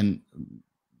 and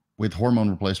with hormone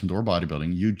replacement or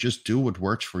bodybuilding, you just do what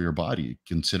works for your body,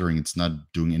 considering it's not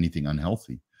doing anything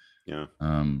unhealthy. Yeah.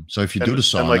 So if you do the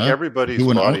sauna, and like everybody's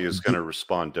body is going to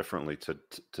respond differently to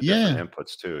different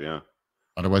inputs too. Yeah.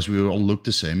 Otherwise, we would all look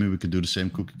the same, and we could do the same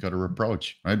cookie cutter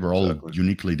approach, right? We're all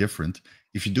uniquely different.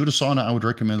 If you do the sauna, I would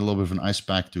recommend a little bit of an ice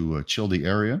pack to chill the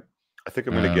area. I think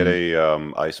I'm going to get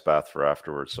a ice bath for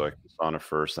afterwards. So I can sauna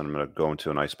first, and I'm going to go into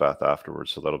an ice bath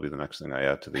afterwards. So that'll be the next thing I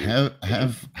add to the.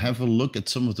 Have a look at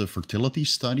some of the fertility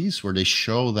studies where they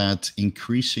show that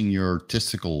increasing your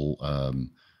testicle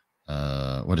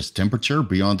temperature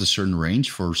beyond a certain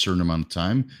range for a certain amount of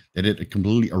time, that it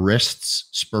completely arrests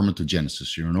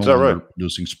spermatogenesis. You're no longer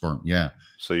producing sperm. Yeah.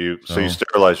 So you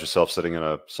sterilize yourself sitting in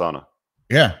a sauna.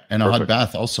 Yeah, and a hot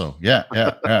bath also. Yeah.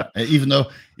 Even though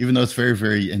it's very,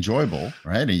 very enjoyable,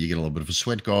 right? And you get a little bit of a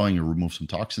sweat going, you remove some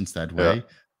toxins that way. Yeah.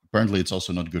 Apparently, it's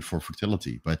also not good for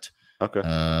fertility. But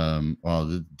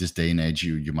this day and age,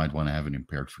 you might want to have an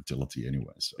impaired fertility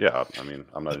anyway. So. Yeah, I mean,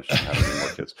 I'm not interested in having any more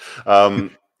kids.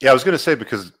 I was going to say,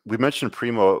 because we mentioned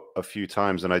primo a few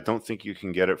times, and I don't think you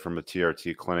can get it from a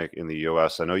TRT clinic in the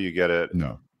US. I know you get it.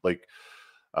 No. Like,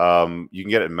 you can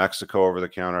get it in Mexico over the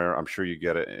counter. I'm sure you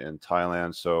get it in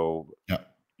Thailand. So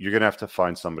you're gonna have to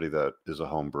find somebody that is a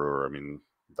home brewer. I mean,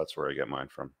 that's where I get mine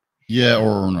from. Yeah,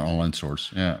 or an online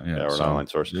source. Yeah. Or an online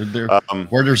source.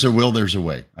 Where there's a will, there's a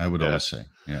way, I would always say.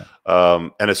 Yeah.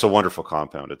 And it's a wonderful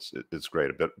compound. It's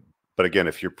great. But again,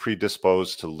 if you're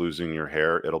predisposed to losing your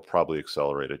hair, it'll probably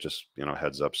accelerate it. Just,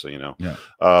 heads up, so you know. Yeah.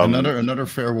 Another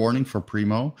fair warning for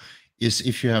Primo is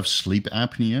if you have sleep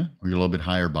apnea or you're a little bit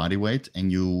higher body weight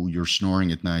and you're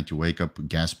snoring at night, you wake up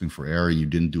gasping for air and you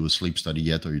didn't do a sleep study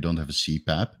yet, or you don't have a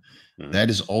CPAP, that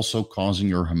is also causing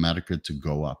your hematocrit to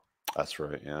go up. That's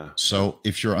right. Yeah. So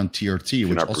if you're on TRT,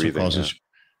 which also breathing, causes,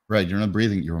 right, you're not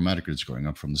breathing, your hematocrit is going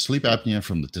up from the sleep apnea,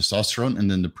 from the testosterone, and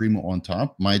then the Primo on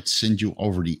top might send you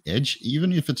over the edge,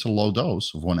 even if it's a low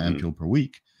dose of 1 ampule per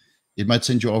week. It might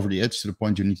send you over the edge to the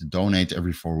point you need to donate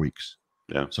every 4 weeks.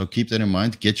 Yeah. So keep that in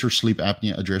mind. Get your sleep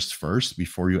apnea addressed first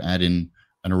before you add in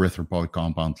an erythropoietic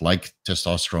compound like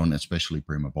testosterone, especially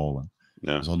primobolan.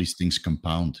 Yeah. Because all these things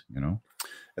compound,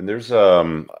 And there's I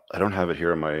don't have it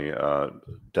here on my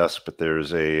desk, but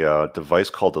there's a device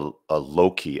called a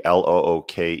Lookee,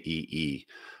 Lookee,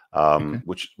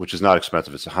 which is not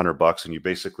expensive. It's $100, and you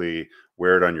basically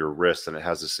wear it on your wrist, and it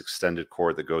has this extended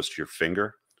cord that goes to your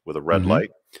finger with a red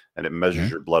light, and it measures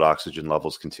your blood oxygen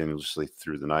levels continuously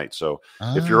through the night. So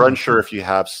if you're unsure if you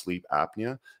have sleep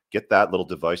apnea, get that little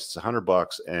device. It's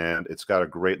 $100, and it's got a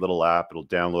great little app. It'll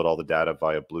download all the data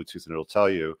via Bluetooth, and it'll tell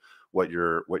you what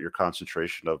your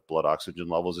concentration of blood oxygen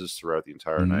levels is throughout the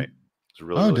entire night. It's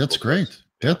really that's cool great.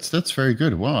 That's very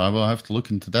good. Well, I will have to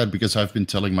look into that, because I've been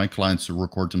telling my clients to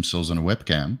record themselves on a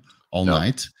webcam all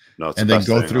night, and then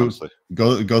go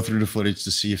through the footage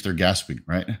to see if they're gasping,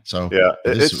 right? So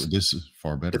this is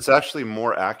far better. It's actually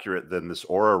more accurate than this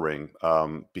Aura Ring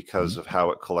because of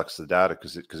how it collects the data,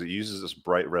 because it uses this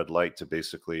bright red light to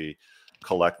basically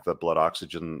collect the blood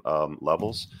oxygen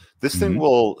levels. This thing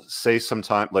will say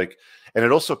sometime, and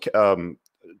it also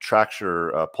tracks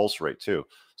your pulse rate too.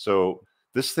 So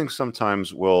this thing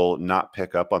sometimes will not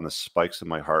pick up on the spikes in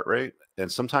my heart rate.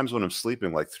 And sometimes when I'm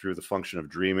sleeping, like through the function of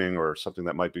dreaming or something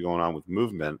that might be going on with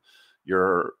movement,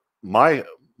 my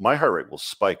heart rate will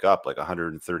spike up like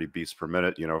 130 beats per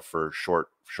minute, for short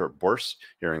bursts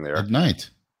here and there. At night.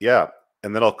 Yeah.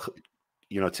 And then I'll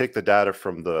take the data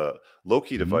from the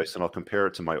Lookee device and I'll compare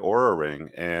it to my Aura Ring,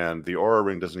 and the Aura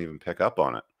Ring doesn't even pick up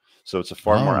on it. So it's a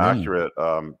far more accurate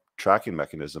tracking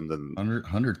mechanism than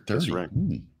 130. This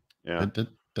ring. Yeah.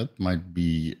 That might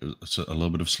be a little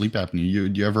bit of sleep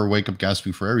apnea. Do you ever wake up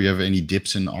gasping for air? You have any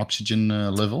dips in oxygen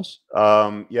levels?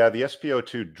 Yeah, the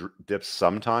SpO2 dips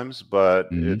sometimes, but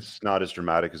it's not as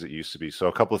dramatic as it used to be. So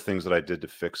a couple of things that I did to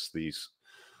fix the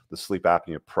sleep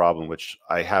apnea problem, which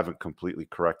I haven't completely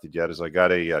corrected yet, is I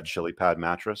got a chili pad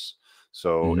mattress.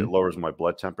 So it lowers my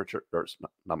blood temperature, or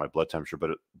not my blood temperature,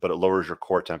 but it lowers your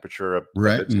core temperature a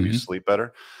bit so you sleep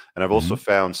better. And I've also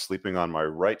found sleeping on my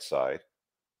right side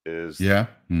is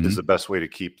the best way to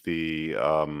keep the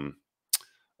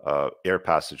air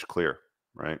passage clear,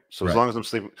 right? So as long as I'm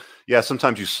sleeping,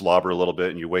 sometimes you slobber a little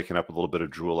bit and you're waking up with a little bit of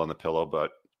drool on the pillow,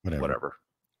 but whatever.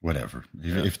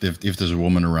 Yeah. If there's a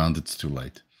woman around, it's too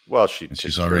late. Well,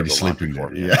 she's already sleeping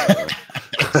there.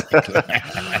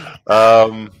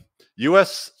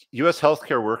 U.S.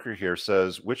 healthcare worker here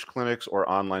says, which clinics or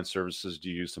online services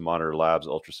do you use to monitor labs,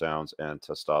 ultrasounds, and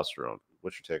testosterone?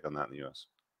 What's your take on that in the U.S.?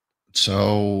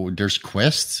 So there's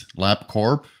Quest,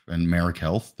 LabCorp, and Merrick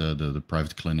Health, the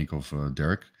private clinic of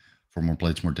Derek, for more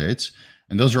plates, more dates.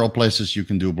 And those are all places you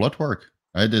can do blood work.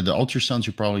 Right? The ultrasounds,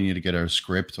 you probably need to get a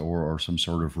script or some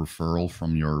sort of referral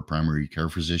from your primary care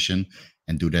physician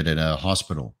and do that at a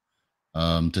hospital.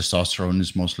 Testosterone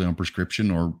is mostly on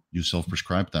prescription, or you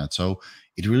self-prescribe that. So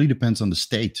it really depends on the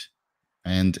state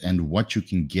and what you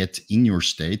can get in your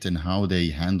state and how they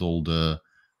handle the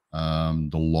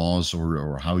laws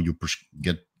or how you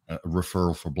get a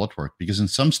referral for blood work. Because in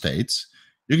some states,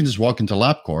 you can just walk into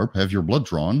LabCorp, have your blood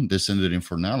drawn, they send it in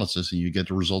for analysis, and you get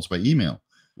the results by email.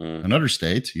 Another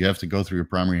state, you have to go through your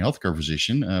primary healthcare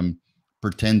physician,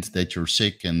 pretend that you're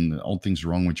sick and all things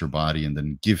wrong with your body, and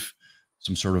then give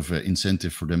some sort of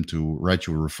incentive for them to write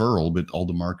you a referral with all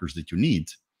the markers that you need.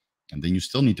 And then you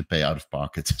still need to pay out of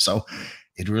pocket. So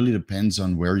it really depends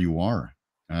on where you are.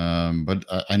 But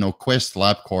I know Quest,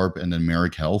 LabCorp, and then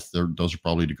Merrick Health, those are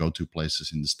probably the go-to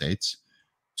places in the States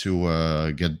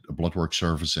to get a blood work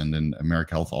service. And then Merrick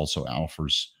Health also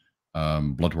offers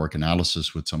blood work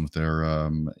analysis with some of their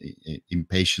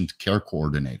inpatient care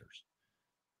coordinators.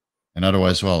 And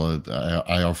otherwise, well,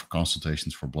 I offer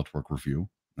consultations for blood work review,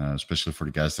 especially for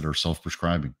the guys that are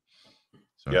self-prescribing.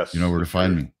 So you know where to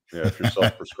find me. Yeah, if you're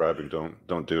self-prescribing,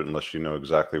 don't do it unless you know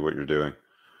exactly what you're doing.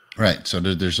 Right. So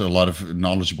there's a lot of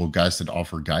knowledgeable guys that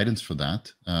offer guidance for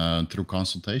that through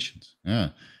consultations. Yeah.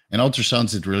 And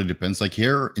ultrasounds, it really depends. Like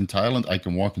here in Thailand, I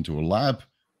can walk into a lab,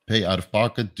 pay out of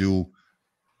pocket, do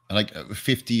like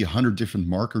 50, 100 different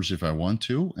markers if I want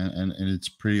to. And it's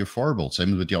pretty affordable.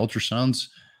 Same with the ultrasounds.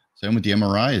 Same with the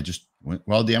MRI. It just went,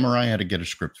 well, the MRI I had to get a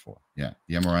script for. Yeah.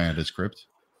 The MRI had a script.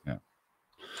 Yeah.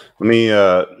 Let me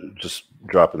just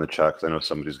drop in the chat because I know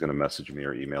somebody's going to message me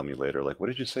or email me later. Like, what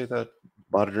did you say that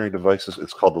monitoring device is?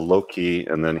 It's called the Low Key,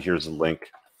 and then here's a link.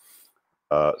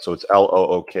 So it's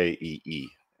LOOKEE,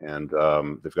 and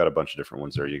they've got a bunch of different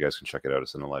ones there. You guys can check it out.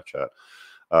 It's in the live chat.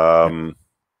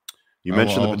 You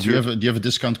mentioned the do you have a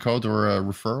discount code or a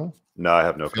referral? No, I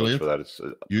have no codes for that. It's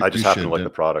I just happen to like the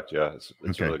product. Yeah, it's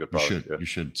okay. A really good product. You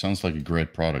should. Sounds like a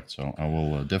great product. So I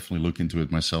will definitely look into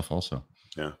it myself also.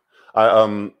 Yeah,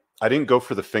 I didn't go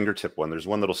for the fingertip one. There's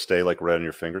one that'll stay like right on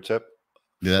your fingertip.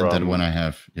 Yeah, that one I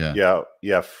have.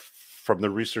 Yeah. From the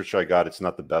research I got, it's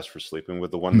not the best for sleeping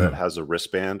with. The one that has a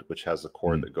wristband, which has a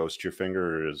cord that goes to your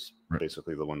finger, is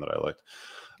basically the one that I liked.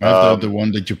 I have the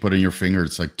one that you put in your finger.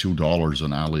 It's like $2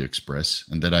 on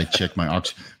AliExpress, and then I check my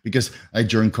oxygen because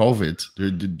during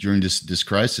COVID, during this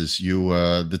crisis,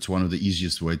 that's one of the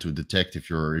easiest way to detect if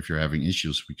you're having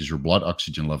issues because your blood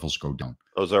oxygen levels go down.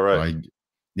 Oh, is that right?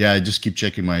 So I just keep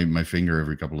checking my finger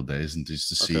every couple of days and just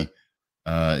to see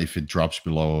if it drops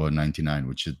below 99,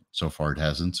 which so far it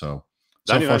hasn't. So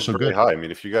 99 is pretty high. I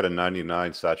mean, if you got a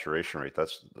 99 saturation rate,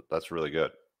 that's really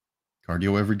good.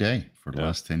 Cardio every day for the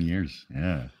last 10 years.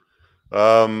 Yeah.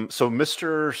 So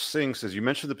Mr. Singh says, you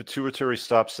mentioned the pituitary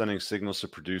stops sending signals to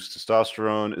produce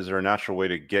testosterone. Is there a natural way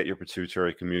to get your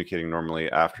pituitary communicating normally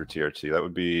after TRT? That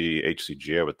would be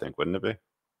HCG, I would think, wouldn't it be?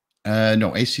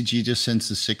 No, HCG just sends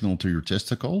the signal to your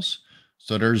testicles.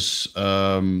 So there's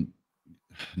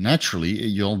naturally,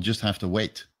 you'll just have to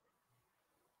wait.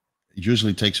 It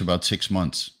usually takes about 6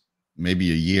 months,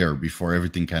 maybe a year before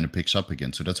everything kind of picks up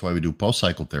again. So that's why we do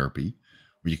post-cycle therapy,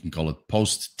 or you can call it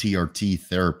post-TRT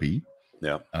therapy.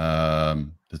 Yeah.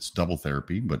 That's double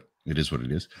therapy, but it is what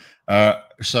it is.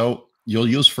 So you'll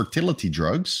use fertility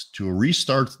drugs to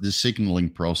restart the signaling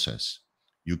process.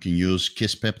 You can use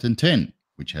Kisspeptin 10,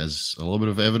 which has a little bit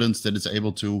of evidence that it's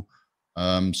able to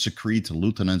secrete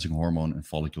luteinizing hormone and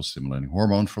follicle stimulating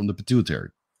hormone from the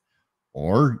pituitary.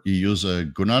 Or you use a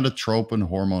gonadotropin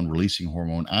hormone releasing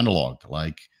hormone analog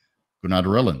like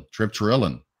gonadorelin,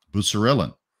 triptorelin,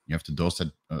 buserelin. You have to dose that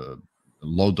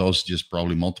low dosages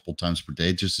probably multiple times per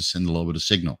day just to send a little bit of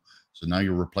signal. So now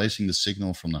you're replacing the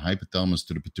signal from the hypothalamus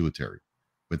to the pituitary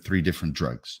with 3 different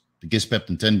drugs. The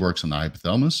Kisspeptin 10 works on the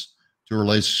hypothalamus to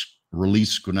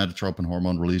release gonadotropin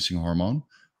hormone releasing hormone,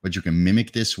 but you can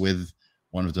mimic this with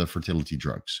one of the fertility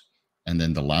drugs. And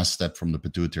then the last step from the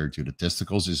pituitary to the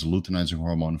testicles is luteinizing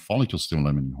hormone, follicle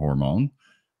stimulating hormone,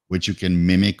 which you can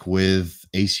mimic with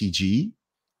ACG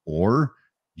or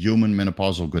human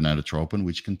menopausal gonadotropin,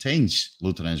 which contains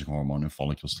luteinizing hormone and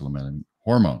follicle stimulating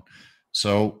hormone.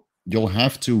 So you'll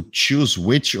have to choose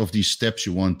which of these steps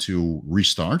you want to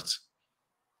restart.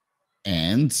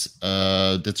 And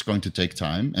that's going to take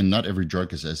time. And not every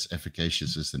drug is as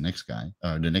efficacious as the next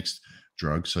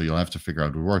drug. So you'll have to figure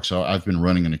out what works. So I've been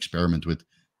running an experiment with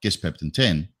Kisspeptin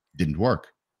 10. Didn't work.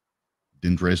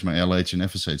 Didn't raise my LH and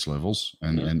FSH levels.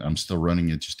 And I'm still running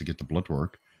it just to get the blood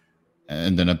work.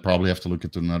 And then I'd probably have to look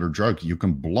at another drug. You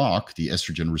can block the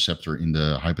estrogen receptor in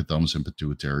the hypothalamus and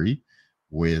pituitary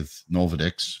with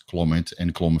Nolvadex, Clomid,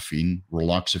 and Clomiphene,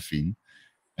 raloxifene,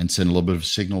 and send a little bit of a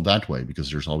signal that way because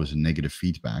there's always a negative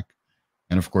feedback.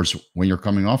 And of course, when you're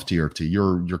coming off TRT,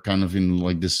 you're kind of in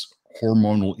like this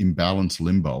hormonal imbalance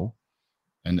limbo,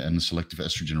 and the selective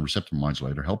estrogen receptor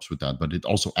modulator helps with that. But it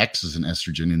also acts as an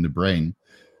estrogen in the brain.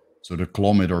 So the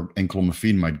Clomid or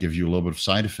Clomiphene might give you a little bit of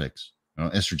side effects,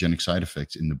 estrogenic side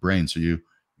effects in the brain. So you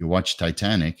watch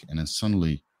Titanic, and then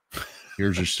suddenly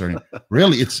here's your starting.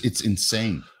 Really, it's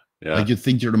insane. Yeah. Like you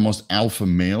think you're the most alpha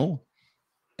male.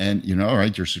 And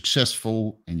right, you're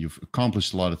successful and you've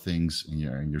accomplished a lot of things and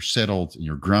you're settled and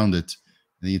you're grounded.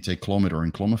 And then you take Clomid or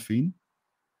Clomiphene,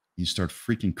 you start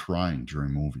freaking crying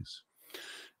during movies.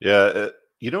 Yeah.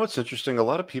 What's interesting? A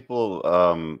lot of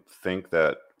people think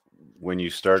that when you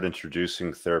start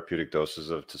introducing therapeutic doses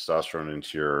of testosterone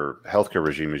into your healthcare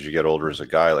regime as you get older as a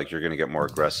guy, like you're going to get more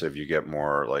aggressive, you get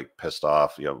more like pissed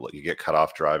off, you get cut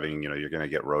off driving, you're going to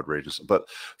get road rage. But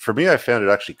for me, I found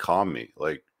it actually calmed me.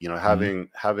 Like,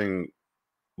 having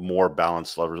more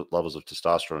balanced levels of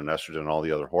testosterone and estrogen and all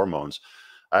the other hormones,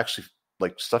 I actually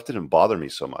like stuff didn't bother me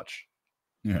so much.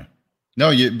 Yeah.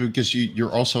 No, because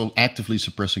you're also actively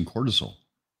suppressing cortisol.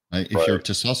 If your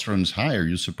testosterone is higher,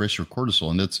 you suppress your cortisol,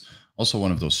 and that's also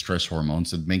one of those stress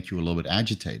hormones that make you a little bit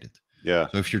agitated. Yeah.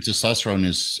 So if your testosterone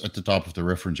is at the top of the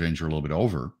reference range or a little bit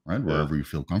over, right, wherever you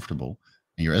feel comfortable,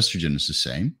 and your estrogen is the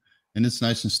same, and it's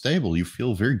nice and stable, you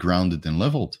feel very grounded and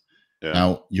leveled. Yeah.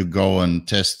 Now you go and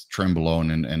test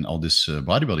trenbolone and all this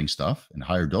bodybuilding stuff in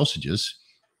higher dosages.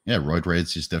 Yeah, roid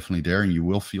rage is definitely there, and you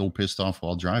will feel pissed off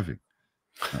while driving.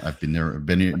 I've been there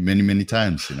many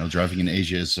times. Driving in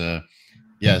Asia is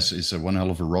it's a one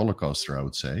hell of a roller coaster, I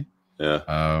would say.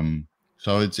 Yeah.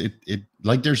 So it's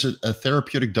like there's a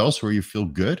therapeutic dose where you feel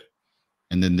good,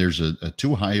 and then there's a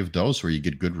too high of dose where you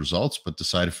get good results, but the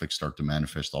side effects start to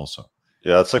manifest also.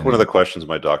 Yeah, it's like one of the questions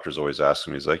my doctor's always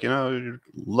asking me. He's like, your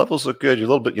levels look good. You're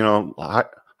a little bit,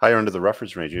 higher into the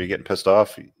reference range. You're getting pissed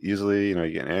off easily. You're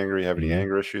getting angry. You have any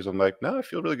anger issues? I'm like, no, I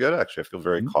feel really good, actually. I feel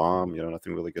very calm.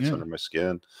 Nothing really gets under my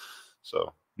skin.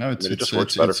 So no, it just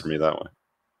works better for me that way.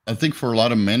 I think for a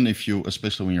lot of men,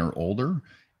 especially when you're older,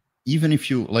 even if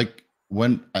you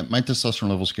when my testosterone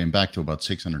levels came back to about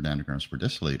 600 nanograms per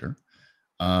deciliter,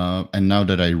 and now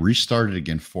that I restarted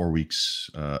again 4 weeks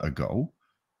ago,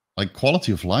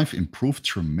 quality of life improved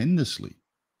tremendously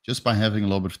just by having a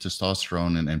little bit of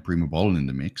testosterone and primobolan in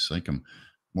the mix. I'm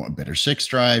better sex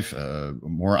drive,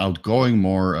 more outgoing,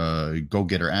 more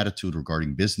go-getter attitude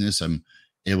regarding business. I'm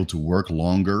able to work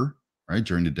longer, right,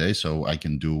 during the day, so I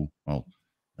can do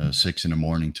 6 in the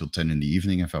morning till 10 in the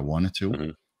evening if I wanted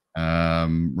to.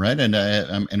 Right, and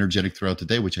I'm energetic throughout the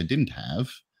day, which I didn't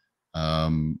have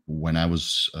when I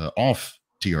was off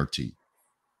TRT.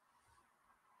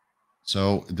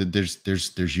 So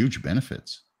there's huge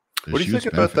benefits. What do you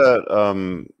think about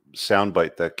that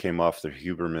soundbite that came off the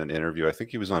Huberman interview? I think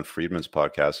he was on Friedman's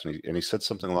podcast, and he said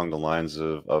something along the lines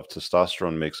of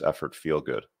testosterone makes effort feel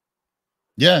good.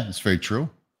 Yeah, it's very true.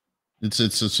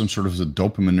 It's some sort of a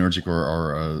dopaminergic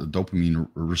or a dopamine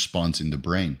response in the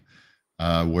brain,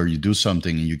 where you do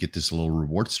something and you get this little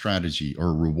reward strategy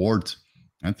or reward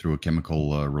through a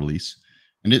chemical release,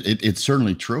 and it's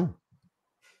certainly true.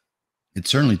 It's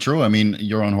certainly true. I mean,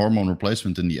 you're on hormone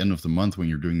replacement in the end of the month when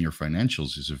you're doing your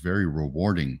financials is a very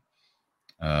rewarding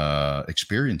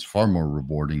experience, far more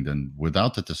rewarding than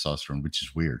without the testosterone, which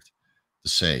is weird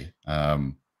to say.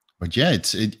 But yeah,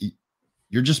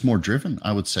 you're just more driven,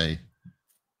 I would say.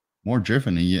 More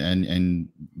driven, and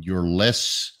you're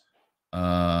less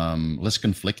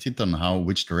conflicted on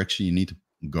which direction you need to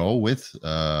go with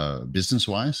business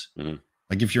wise.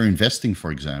 Like if you're investing,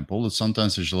 for example,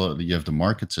 sometimes there's you have the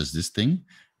market says this thing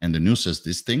and the news says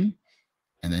this thing,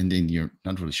 and then you're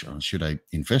not really sure, should I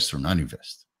invest or not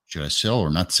invest? Should I sell or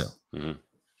not sell? And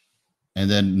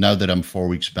then now that I'm 4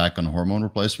 weeks back on hormone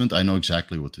replacement, I know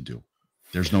exactly what to do.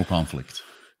 There's no conflict.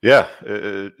 Yeah,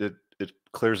 it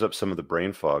clears up some of the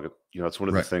brain fog. It's one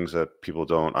of the things that people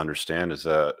don't understand is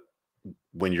that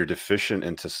when you're deficient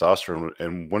in testosterone,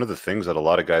 and one of the things that a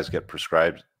lot of guys get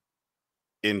prescribed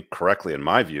incorrectly, in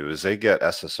my view, is they get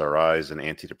SSRIs and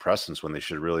antidepressants when they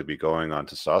should really be going on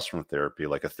testosterone therapy,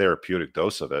 like a therapeutic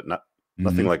dose of it,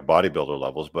 nothing like bodybuilder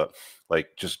levels, but like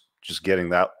just getting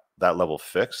that level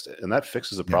fixed, and that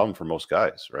fixes the problem for most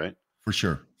guys, right? For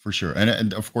sure.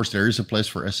 And of course, there is a place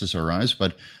for SSRIs,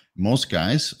 but most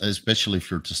guys, especially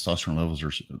if your testosterone levels are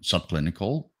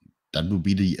subclinical, that would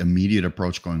be the immediate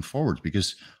approach going forward,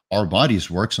 because our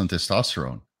bodies works on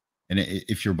testosterone. And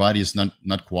if your body is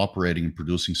not cooperating and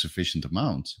producing sufficient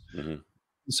amounts,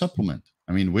 supplement.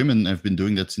 I mean, women have been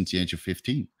doing that since the age of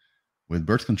 15 with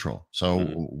birth control.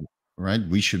 So, right,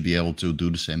 we should be able to do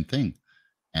the same thing.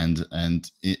 And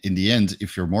in the end,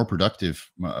 if you're more productive,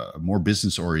 more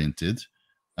business oriented,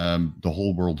 the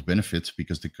whole world benefits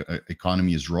because the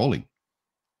economy is rolling.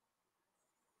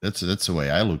 That's the way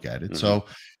I look at it. So.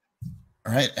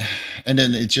 All right. And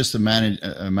then it's just a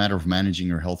matter of managing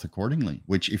your health accordingly,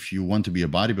 which if you want to be a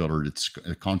bodybuilder, it's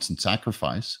a constant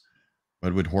sacrifice.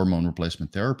 But with hormone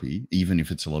replacement therapy, even if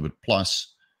it's a little bit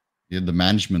plus, the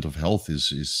management of health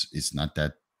is not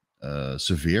that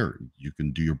severe. You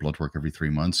can do your blood work every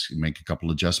 3 months, make a couple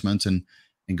adjustments and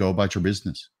go about your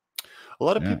business. A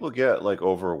lot of people get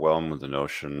overwhelmed with the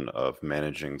notion of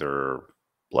managing their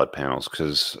blood panels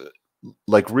because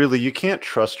really, you can't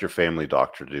trust your family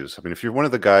doctor to do this. I mean, if you're one of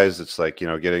the guys that's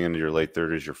getting into your late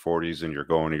 30s, your 40s, and you're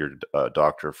going to your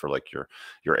doctor for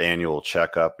your annual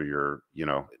checkup or your,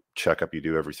 checkup you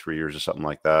do every 3 years or something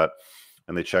like that,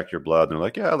 and they check your blood and they're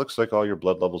like, yeah, it looks like all your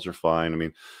blood levels are fine. I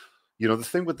mean, the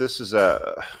thing with this is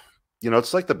that,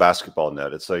 it's like the basketball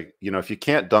net. It's like, if you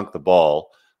can't dunk the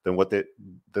ball, then what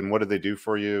do they do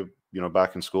for you?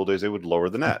 Back in school days, they would lower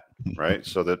the net, right?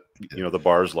 So that, the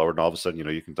bar is lowered and all of a sudden,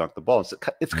 you can dunk the ball.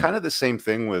 It's kind of the same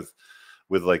thing with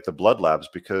the blood labs,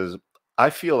 because I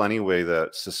feel anyway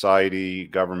that society,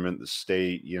 government, the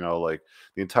state, like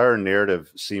the entire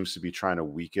narrative seems to be trying to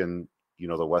weaken,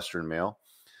 the Western male.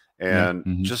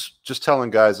 And just telling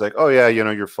guys like, oh yeah,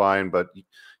 you're fine, but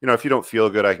if you don't feel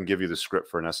good, I can give you the script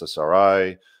for an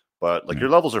SSRI, but like your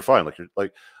levels are fine.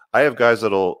 Like I have guys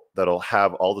that'll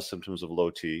have all the symptoms of low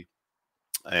T,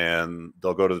 and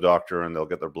they'll go to the doctor and they'll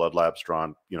get their blood labs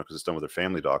drawn, because it's done with their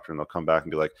family doctor, and they'll come back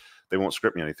and be like, they won't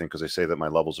script me anything because they say that my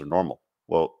levels are normal.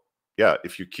 Well, yeah,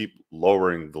 if you keep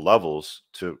lowering the levels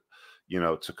to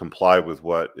comply with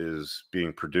what is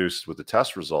being produced with the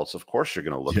test results, of course you're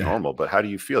going to look normal. But how do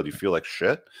you feel? Do you feel like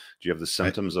shit? Do you have the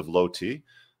symptoms of low T?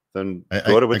 Then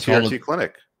go to a TRT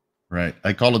clinic. Right.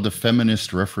 I call it the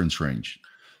feminist reference range.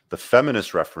 The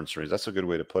feminist reference range. That's a good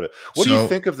way to put it. What do you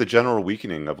think of the general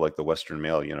weakening of like the Western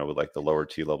male, with like the lower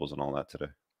T levels and all that today?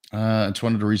 It's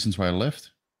one of the reasons why I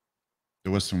left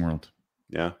the Western world.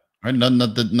 Yeah. Right.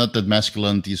 Not that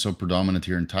masculinity is so predominant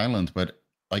here in Thailand, but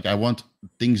like I want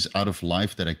things out of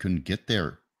life that I couldn't get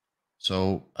there.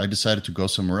 So I decided to go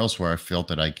somewhere else where I felt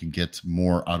that I could get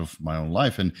more out of my own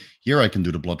life. And here I can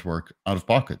do the blood work out of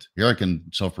pocket. Here I can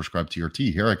self-prescribe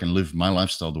TRT. Here I can live my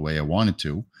lifestyle the way I wanted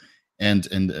to. And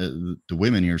the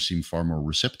women here seem far more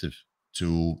receptive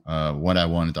to what I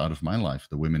wanted out of my life.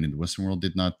 The women in the Western world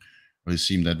did not really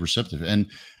seem that receptive. And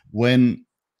when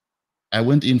I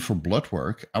went in for blood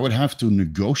work, I would have to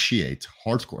negotiate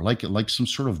hardcore, like some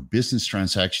sort of business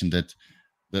transaction that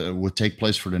would take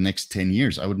place for the next 10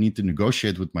 years. I would need to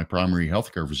negotiate with my primary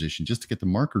healthcare physician just to get the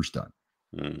markers done,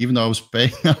 even though I was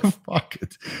paying out of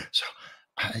pocket. So,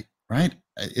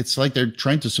 it's like they're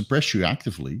trying to suppress you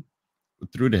actively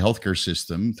through the healthcare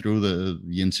system, through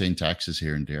the insane taxes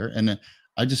here and there. And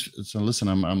listen,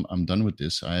 I'm done with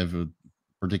this. I have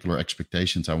particular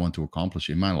expectations I want to accomplish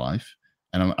in my life,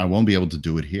 and I won't be able to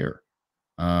do it here.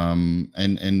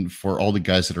 And for all the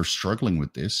guys that are struggling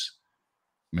with this,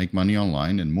 make money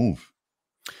online and move.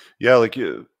 Yeah,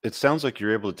 it sounds like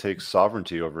you're able to take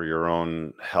sovereignty over your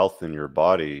own health and your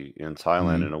body in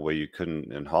Thailand in a way you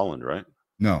couldn't in Holland, right?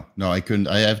 No, I couldn't.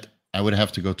 I would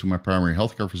have to go to my primary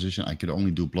healthcare physician. I could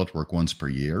only do blood work once per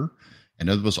year. And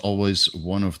that was always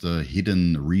one of the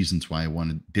hidden reasons why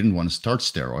I didn't want to start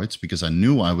steroids, because I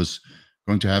knew I was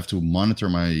going to have to monitor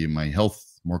my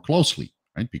health more closely,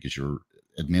 right? Because you're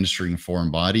administering a foreign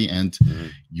body and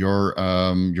you're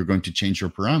going to change your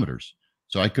parameters.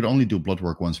 So I could only do blood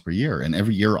work once per year. And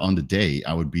every year on the day,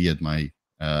 I would be at my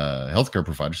healthcare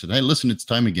provider, said, hey, listen, it's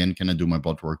time again. Can I do my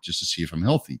blood work just to see if I'm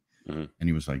healthy? And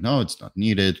he was like, no, it's not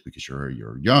needed because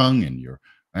you're young and you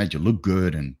look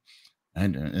good. And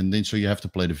then so you have to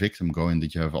play the victim, going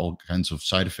that you have all kinds of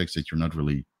side effects that you're not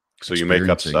really. So you make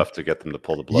up stuff to get them to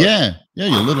pull the blood. Yeah.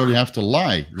 You literally have to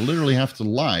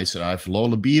lie. So I have low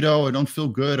libido. I don't feel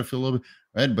good. I feel a little bit,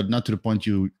 right? But not to the point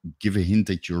you give a hint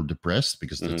that you're depressed,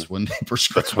 because that's when they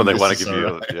prescribe. That's when they want to give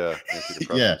you,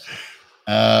 yeah.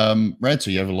 Right.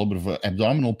 So you have a little bit of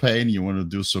abdominal pain. You want to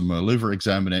do some liver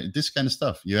examination, this kind of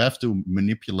stuff. You have to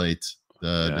manipulate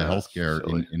the healthcare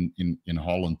in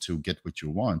Holland to get what you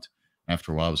want.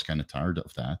 After a while, I was kind of tired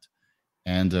of that.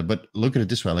 And but look at it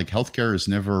this way: like healthcare is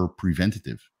never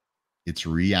preventative; it's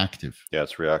reactive. Yeah,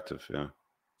 it's reactive. Yeah.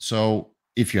 So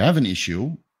if you have an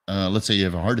issue, let's say you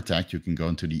have a heart attack, you can go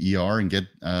into the ER and get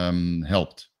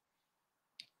helped.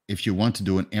 If you want to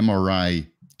do an MRI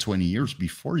 20 years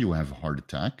before you have a heart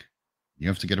attack, you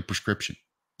have to get a prescription.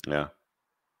 Yeah.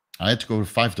 I had to go to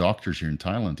 5 doctors here in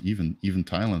Thailand, even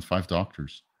Thailand, 5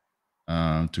 doctors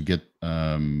to get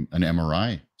an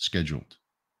MRI scheduled,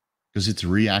 because it's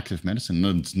reactive medicine.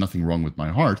 There's nothing wrong with my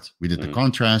heart. We did the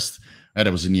contrast. I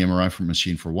was in the MRI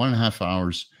machine for 1.5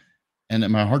 hours, and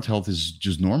my heart health is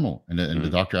just normal. And the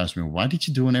doctor asked me, why did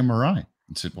you do an MRI? I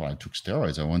said, well, I took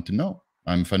steroids. I want to know.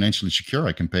 I'm financially secure.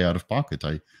 I can pay out of pocket.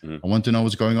 I want to know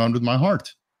what's going on with my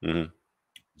heart.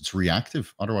 It's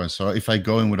reactive otherwise. So if I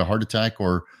go in with a heart attack,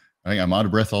 or I'm out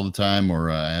of breath all the time,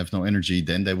 or I have no energy,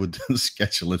 then they would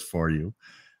schedule it for you.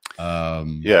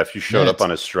 If you showed up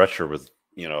on a stretcher with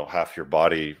half your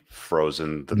body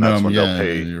frozen, then that's when they'll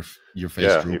pay. Your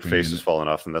face, your face is falling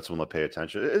off, and that's when they'll pay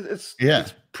attention. It's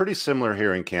pretty similar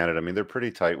here in Canada. I mean, they're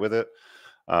pretty tight with it.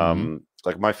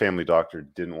 Like my family doctor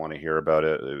didn't want to hear about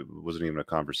it. It wasn't even a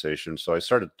conversation. So I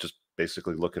started just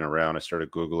basically looking around. I started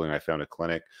Googling. I found a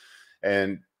clinic,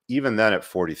 and even then at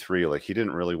 43, like he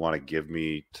didn't really want to give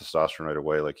me testosterone right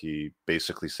away. Like he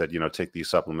basically said, take these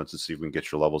supplements and see if we can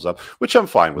get your levels up, which I'm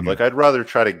fine with. Like I'd rather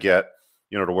try to get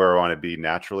to where I want to be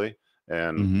naturally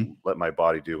and let my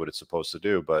body do what it's supposed to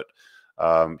do. But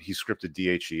he scripted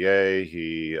DHEA.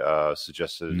 He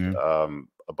suggested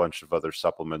a a bunch of other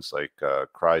supplements like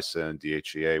Crysyn,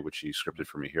 DHEA, which he scripted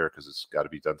for me here because it's got to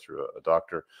be done through a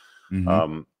doctor.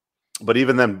 But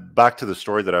even then, back to the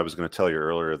story that I was going to tell you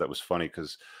earlier, that was funny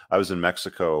because I was in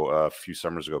Mexico a few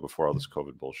summers ago before all this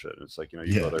COVID bullshit. And it's like,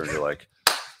 you go there and you're like,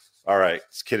 all right,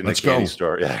 it's kid in a candy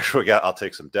store. Yeah, I'll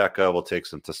take some Deca. We'll take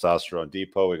some Testosterone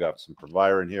Depot. We got some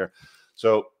Proviron here.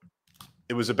 So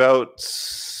it was about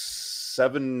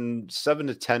 7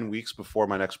 to 10 weeks before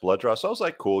my next blood draw. So I was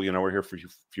like, cool, we're here for a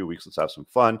few weeks. Let's have some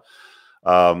fun.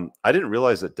 I didn't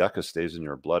realize that Deca stays in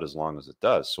your blood as long as it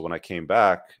does. So when I came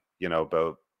back,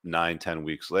 about 9-10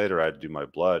 weeks later, I had to do my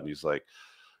blood. And he's like,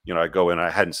 I go in, I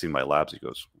hadn't seen my labs. He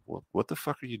goes, what the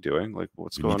fuck are you doing? Like,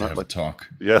 what's going on? Like, talk.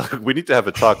 Yeah, we need to have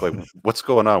a talk. Like, what's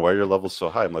going on? Why are your levels so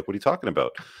high? I'm like, what are you talking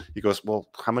about? He goes, well,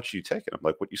 how much are you taking? I'm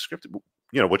like, what you scripted,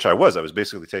 which I was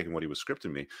basically taking what he was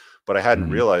scripting me, but I hadn't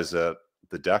realized that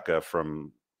the Deca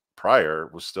from prior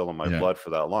was still in my blood for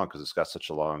that long because it's got such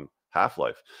a long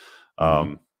half-life.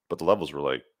 But the levels were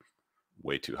like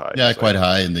way too high. Yeah, quite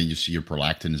high. And then you see your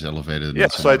prolactin is elevated. Yeah.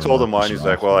 So I told him mine. He's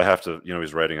like, well, I have to,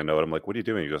 he's writing a note. I'm like, what are you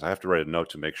doing? He goes, I have to write a note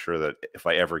to make sure that if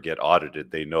I ever get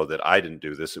audited, they know that I didn't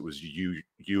do this. It was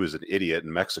you as an idiot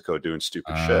in Mexico doing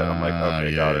stupid shit. I'm like,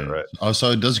 okay, got it. Right. Oh,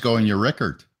 so it does go in your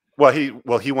record. Well,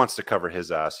 he wants to cover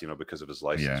his ass, because of his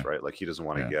license, right? Like he doesn't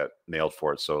want to get nailed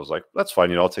for it. So I was like, that's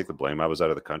fine. I'll take the blame. I was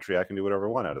out of the country. I can do whatever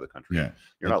I want out of the country. Yeah.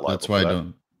 You're not liable. That's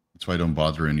why I don't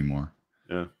bother anymore.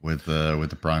 Yeah. With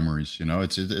the primaries,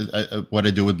 what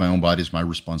I do with my own body is my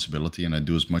responsibility, and I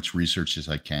do as much research as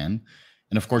I can.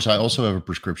 And of course, I also have a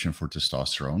prescription for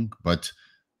testosterone. But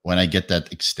when I get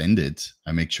that extended,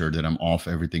 I make sure that I'm off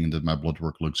everything and that my blood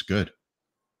work looks good.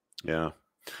 Yeah.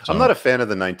 So, I'm not a fan of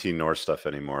the 19 North stuff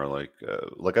anymore.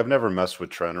 Like I've never messed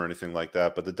with Tren or anything like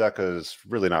that, but the Deca is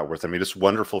really not worth it. I mean, it's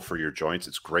wonderful for your joints.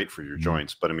 It's great for your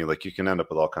joints, but I mean, like you can end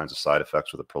up with all kinds of side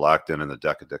effects with the prolactin and the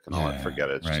Deca and all that. Forget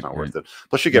it. It's just not worth it.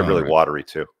 Plus you get really watery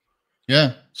too.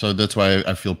 Yeah. So that's why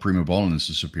I feel primobolan is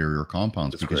a superior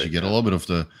compound because you get a little bit of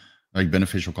the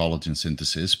beneficial collagen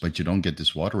synthesis, but you don't get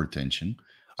this water retention.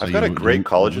 So I've got a great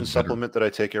collagen supplement that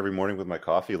I take every morning with my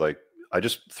coffee. Like I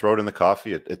just throw it in the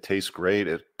coffee. It tastes great.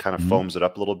 It kind of foams it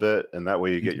up a little bit. And that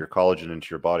way you get your collagen into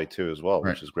your body too as well,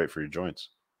 which is great for your joints.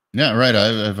 Yeah, right. I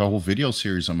have a whole video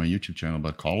series on my YouTube channel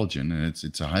about collagen, and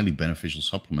it's a highly beneficial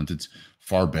supplement. It's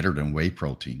far better than whey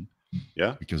protein.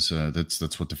 Yeah. Because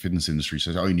that's what the fitness industry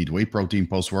says. Oh, you need whey protein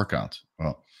post-workout.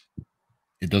 Well,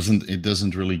 it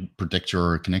doesn't really protect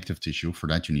your connective tissue. For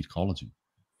that, you need collagen.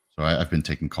 So I've been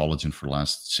taking collagen for the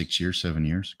last 7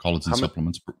 years. Collagen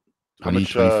supplements. How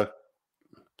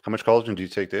much collagen do you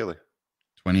take daily?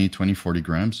 20, 40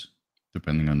 grams,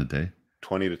 depending on the day.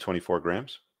 20 to 24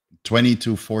 grams? 20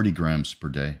 to 40 grams per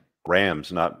day.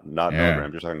 Grams, not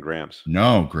milligrams. You're talking grams.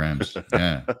 No, grams.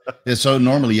 Yeah. So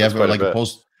normally you have like a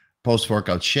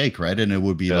post-workout shake, right? And it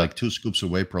would be like 2 scoops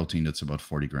of whey protein. That's about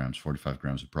 40 grams, 45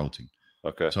 grams of protein.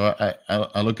 Okay. So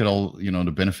I look at all,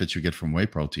 the benefits you get from whey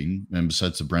protein. And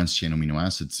besides the branched chain amino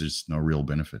acids, there's no real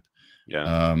benefit.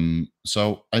 Yeah.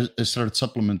 So I started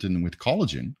supplementing with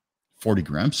collagen, 40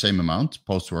 grams, same amount,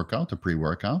 post-workout or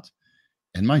pre-workout.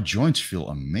 And my joints feel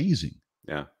amazing.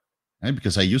 Yeah. Right?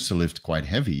 Because I used to lift quite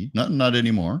heavy, not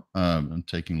anymore. I'm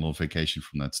taking a little vacation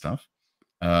from that stuff.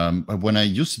 But when I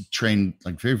used to train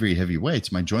like very, very heavy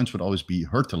weights, my joints would always be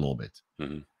hurt a little bit.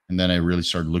 Mm-hmm. And then I really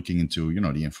started looking into,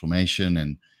 the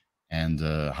inflammation and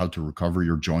how to recover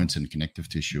your joints and connective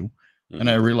tissue. And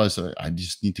I realized that I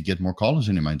just need to get more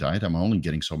collagen in my diet. I'm only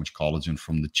getting so much collagen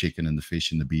from the chicken and the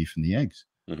fish and the beef and the eggs.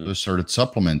 Mm-hmm. So I started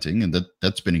supplementing, and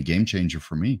that's been a game changer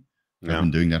for me. Yeah. I've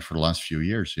been doing that for the last few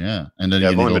years. Yeah. And then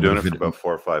I've only been doing it for about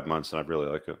 4 or 5 months, and I really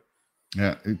like it.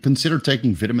 Yeah. Consider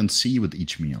taking vitamin C with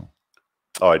each meal.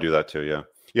 Oh, I do that too. Yeah.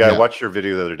 Yeah. I watched your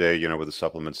video the other day, with the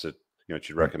supplements that,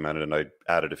 you recommended, and I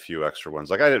added a few extra ones.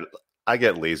 Like I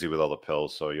get lazy with all the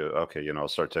pills. So I'll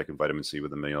start taking vitamin C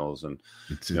with the meals, and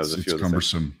it's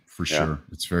cumbersome for sure.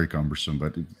 It's very cumbersome,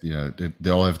 but they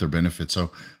all have their benefits.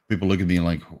 So people look at me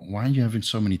like, why are you having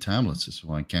so many tablets? I said,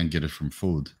 well, I can't get it from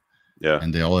food. Yeah.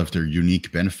 And they all have their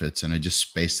unique benefits. And I just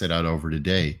spaced it out over the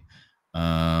day.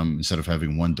 Instead of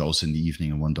having 1 dose in the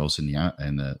evening and 1 dose in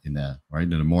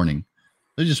the morning.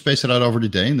 They just space it out over the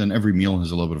day, and then every meal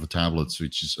has a little bit of a tablet,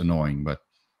 which is annoying, but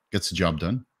gets the job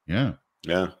done. Yeah.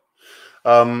 Yeah.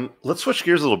 Let's switch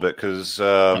gears a little bit because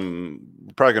we're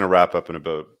probably going to wrap up in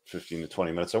about 15 to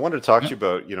 20 minutes. I wanted to talk to you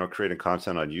about, creating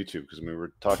content on YouTube because we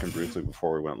were talking briefly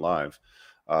before we went live.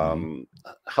 How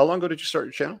long ago did you start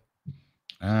your channel?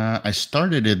 I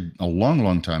started it a long,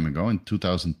 long time ago in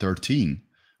 2013.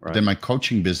 Right. Then my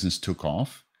coaching business took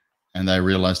off, and I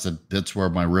realized that that's where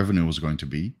my revenue was going to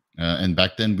be. And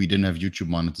back then we didn't have YouTube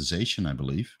monetization, I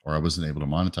believe, or I wasn't able to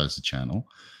monetize the channel.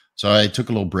 So I took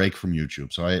a little break from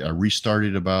YouTube. So I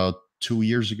restarted about 2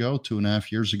 years ago,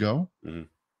 2.5 years ago. Mm-hmm.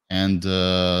 And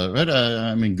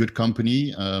I'm in good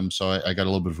company. So I got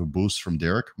a little bit of a boost from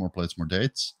Derek, More Plates, More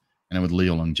Dates. And then with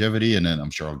Leo Longevity. And then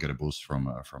I'm sure I'll get a boost from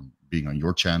being on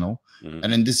your channel. Mm-hmm.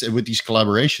 And then with these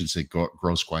collaborations, it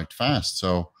grows quite fast.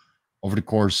 So over the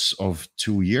course of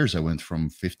 2 years, I went from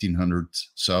 1,500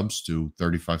 subs to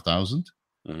 35,000.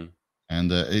 Mm-hmm.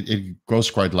 And it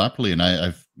goes quite rapidly. And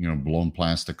I've blown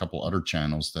past a couple other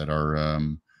channels that are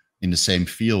in the same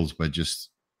field, but just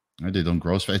they don't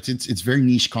grow as fast. It's very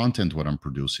niche content what I'm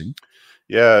producing.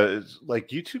 Yeah, it's like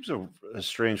YouTube's a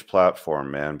strange platform,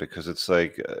 man, because it's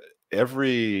like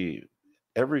every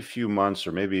few months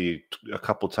or maybe a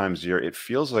couple times a year, it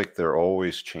feels like they're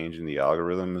always changing the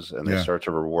algorithms and they start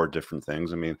to reward different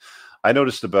things. I mean, I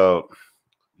noticed about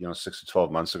 6 to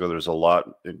 12 months ago, there's a lot.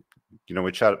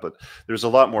 We chatted, but there's a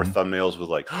lot more thumbnails with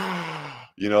like,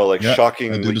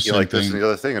 shocking, like this and the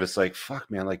other thing. And it's like,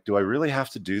 fuck, man, like, do I really have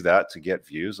to do that to get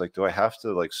views? Like, do I have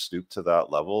to like stoop to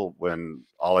that level when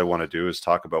all I want to do is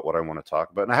talk about what I want to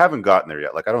talk about? And I haven't gotten there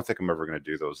yet. Like, I don't think I'm ever going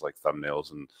to do those like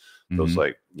thumbnails and those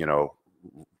like,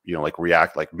 like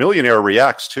react, like millionaire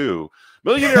reacts to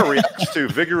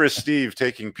vigorous Steve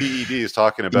taking PEDs,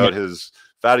 talking about his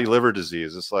fatty liver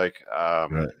disease. It's like, I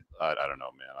don't know,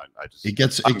 man. I just it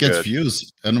gets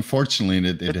views, and unfortunately,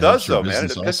 it does though, man.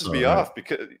 It pisses me off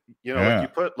because like you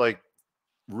put like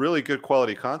really good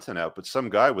quality content out, but some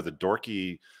guy with a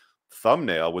dorky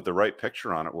thumbnail with the right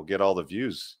picture on it will get all the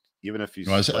views, even if he's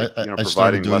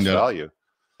providing less value.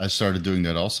 I started doing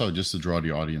that also just to draw the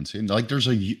audience in. Like, there's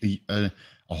a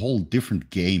whole different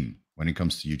game when it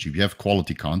comes to YouTube. You have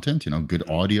quality content, good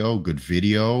audio, good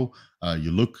video. You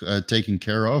look taken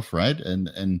care of, right?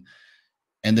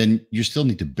 And then you still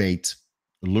need to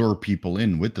lure people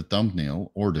in with the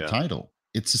thumbnail or the title.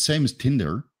 It's the same as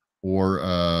Tinder or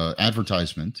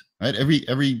advertisement, right?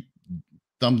 Every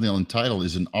thumbnail and title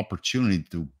is an opportunity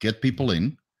to get people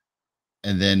in,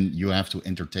 and then you have to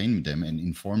entertain them and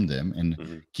inform them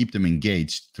and keep them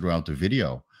engaged throughout the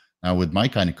video. Now, with my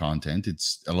kind of content,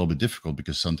 it's a little bit difficult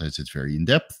because sometimes it's very in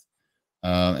depth.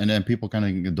 And then people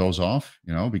kind of doze off,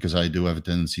 because I do have a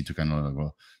tendency to kind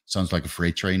of, sounds like a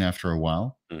freight train after a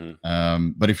while.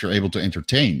 But if you're able to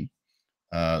entertain,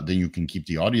 then you can keep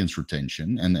the audience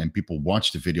retention and people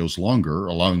watch the videos longer,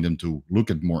 allowing them to look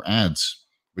at more ads,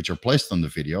 which are placed on the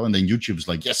video. And then YouTube's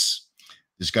like, yes,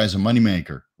 this guy's a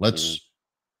moneymaker. Let's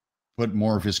put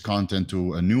more of his content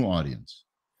to a new audience.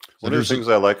 So one of the things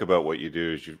I like about what you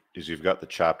do is you've got the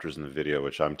chapters in the video,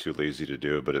 which I'm too lazy to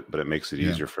do, but it makes it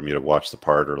easier for me to watch the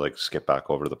part or like skip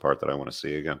back over to the part that I want to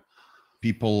see again.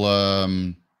 People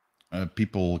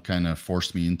kind of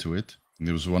forced me into it.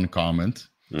 There was one comment.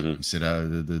 He said,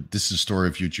 "This is the story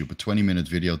of YouTube: a 20-minute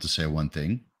video to say one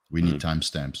thing. We need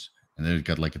timestamps." And then it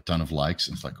got like a ton of likes.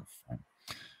 And it's like, oh,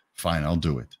 fine, I'll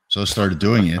do it. So I started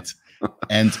doing it.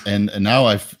 And now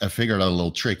I figured out a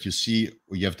little trick. You see,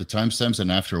 you have the timestamps,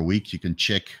 and after a week, you can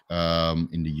check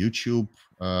in the YouTube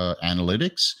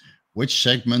analytics which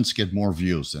segments get more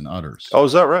views than others. Oh,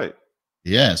 is that right?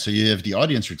 Yeah. So you have the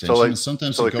audience retention. So, and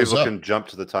sometimes it goes people up. can jump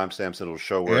to the timestamps, and it'll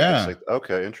show where. It's like,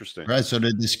 okay, interesting. Right. So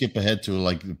they skip ahead to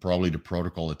like probably the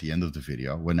protocol at the end of the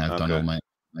video when I've done all my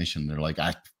information. They're like,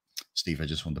 Steve, I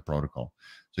just want the protocol.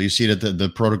 So you see that the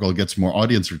protocol gets more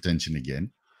audience retention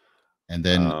again. And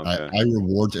then I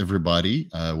reward everybody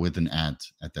with an ad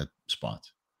at that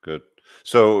spot. Good.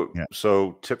 So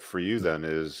tip for you then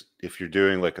is if you're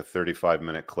doing like a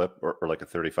 35-minute clip or like a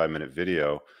 35-minute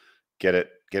video, get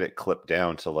it clipped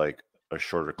down to like a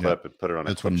shorter clip and put it on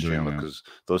a clips channel, because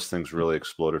those things really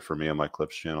exploded for me on my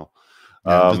clips channel.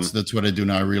 That's what I do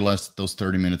now. I realized that those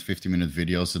 30-minute, 50-minute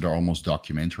videos that are almost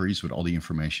documentaries with all the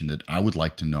information that I would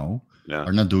like to know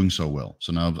are not doing so well.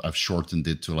 So now I've shortened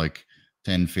it to like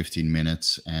 10, 15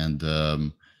 minutes. And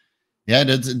the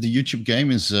YouTube game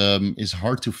is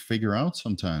hard to figure out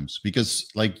sometimes, because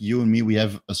like you and me, we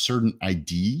have a certain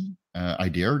idea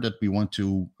that we want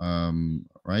to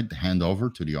hand over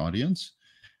to the audience.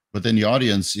 But then the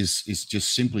audience is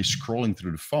just simply scrolling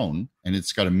through the phone, and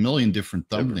it's got a million different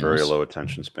thumbnails. Very low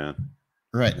attention span.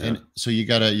 Right. Yeah. And so you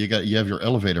have your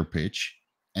elevator pitch.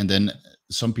 And then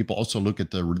some people also look at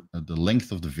the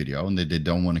length of the video, and they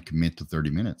don't want to commit to 30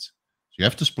 minutes. So you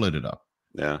have to split it up.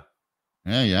 Yeah,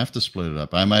 you have to split it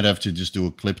up. I might have to just do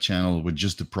a clip channel with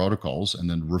just the protocols and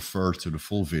then refer to the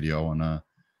full video.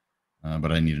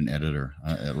 But I need an editor.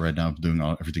 Right now I'm doing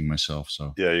everything myself.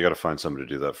 So yeah, you got to find somebody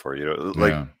to do that for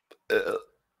you.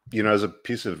 As a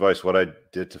piece of advice, what I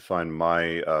did to find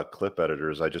my clip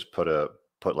editor is I just put a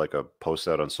put like a post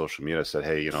out on social media. I said,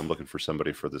 hey, I'm looking for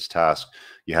somebody for this task.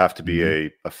 You have to be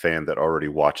a fan that already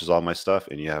watches all my stuff,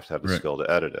 and you have to have the skill to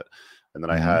edit it. And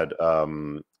then I had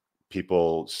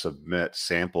people submit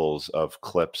samples of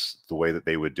clips the way that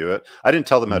they would do it. I didn't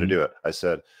tell them how to do it. I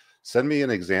said, send me an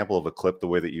example of a clip the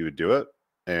way that you would do it.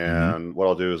 And what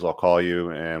I'll do is I'll call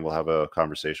you and we'll have a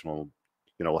conversation.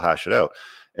 We'll hash it out.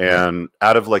 And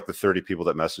out of like the 30 people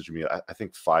that messaged me, I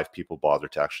think 5 people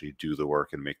bothered to actually do the work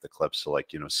and make the clips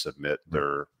to submit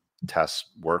their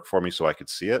test work for me so I could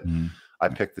see it. I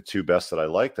picked the 2 best that I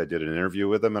liked. I did an interview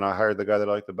with him and I hired the guy that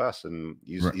I liked the best, and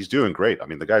he's doing great. I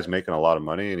mean, the guy's making a lot of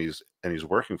money and he's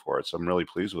working for it. So I'm really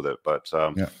pleased with it. But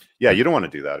you don't want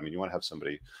to do that. I mean, you want to have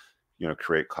somebody,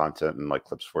 create content and like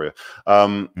clips for you.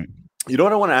 You know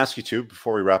what I want to ask you too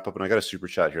before we wrap up, and I got a super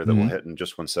chat here that we'll hit in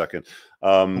just 1 second.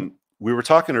 We were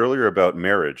talking earlier about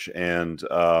marriage, and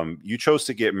you chose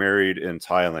to get married in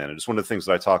Thailand. And it's one of the things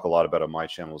that I talk a lot about on my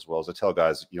channel as well. As I tell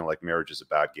guys, like marriage is a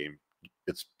bad game.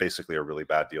 It's basically a really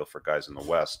bad deal for guys in the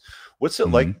West. What's it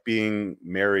like being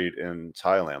married in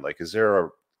Thailand? Like, is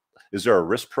there a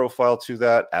risk profile to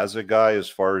that as a guy as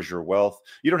far as your wealth?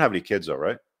 You don't have any kids though,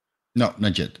 right? No,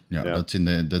 not yet. No, that's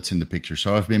in the picture.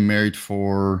 So I've been married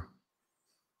for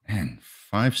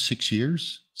 5, 6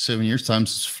 years, 7 years.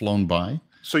 Time's has flown by.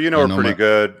 So her pretty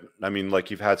good. I mean,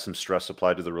 like you've had some stress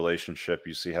applied to the relationship.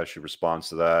 You see how she responds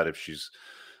to that. If she's,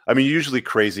 usually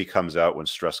crazy comes out when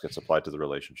stress gets applied to the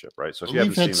relationship, right? So if you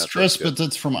haven't seen that, stress, but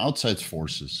that's from outside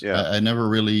forces. Yeah, I never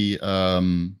really,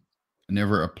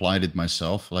 never applied it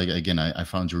myself. Like again, I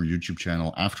found your YouTube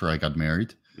channel after I got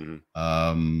married.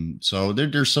 So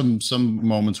there's some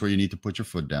moments where you need to put your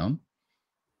foot down,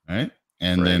 right?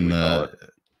 And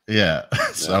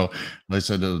so I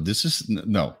said, oh, this is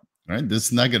no, right?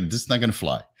 This is not gonna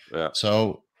fly. Yeah.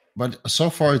 So, but so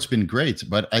far it's been great.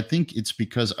 But I think it's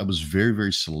because I was very,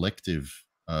 very selective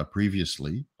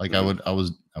previously. Like I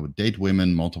would date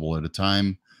women multiple at a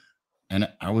time, and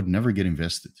I would never get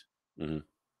invested.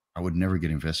 I would never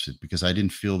get invested because I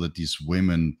didn't feel that these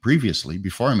women previously,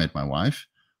 before I met my wife,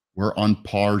 were on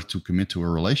par to commit to a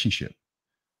relationship.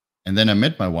 And then I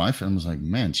met my wife and I was like,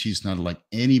 man, she's not like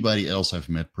anybody else I've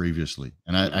met previously.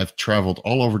 And I've traveled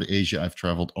all over Asia. I've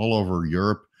traveled all over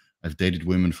Europe. I've dated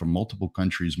women from multiple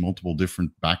countries, multiple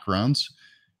different backgrounds.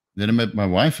 Then I met my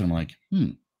wife and I'm like,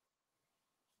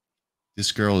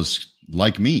 this girl is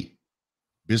like me,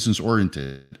 business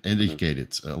oriented,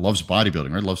 educated, loves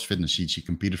bodybuilding, right? Loves fitness. She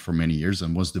competed for many years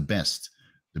and was the best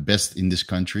in this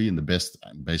country and the best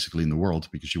basically in the world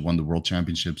because she won the world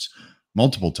championships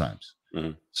multiple times.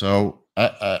 So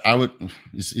I would,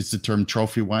 is the term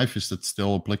trophy wife, is that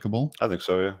still applicable? I think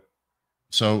so, yeah.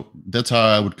 So that's how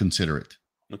I would consider it.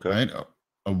 Okay. Right?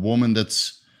 A woman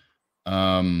that's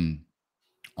on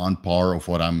par of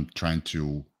what I'm trying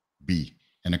to be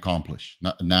and accomplish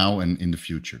now and in the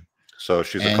future. So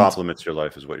she's a compliment to your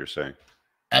life is what you're saying.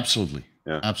 Absolutely.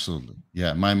 Yeah. Absolutely.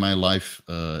 Yeah. My life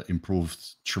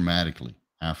improved dramatically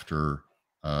after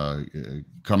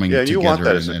coming together. Yeah, you want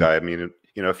that as a guy. I mean,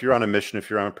 if you're on a mission, if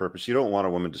you're on a purpose, you don't want a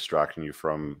woman distracting you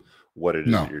from what it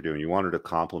is that you're doing. You want her to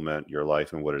complement your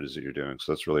life and what it is that you're doing.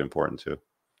 So that's really important too.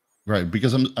 Right,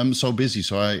 because I'm so busy.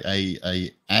 So I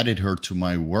added her to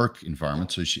my work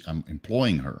environment. So I'm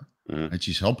employing her, and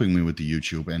she's helping me with the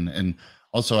YouTube. And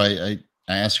also I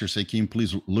asked her, say, can you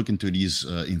please look into these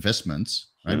investments,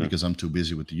 right? Because I'm too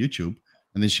busy with the YouTube.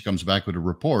 And then she comes back with a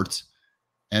report,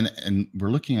 and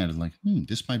we're looking at it like,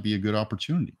 this might be a good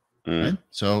opportunity. Right?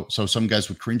 So some guys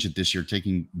would cringe at this. You're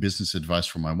taking business advice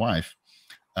from my wife,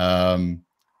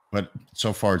 but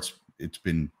so far it's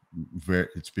been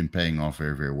paying off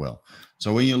very, very well.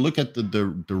 So when you look at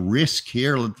the risk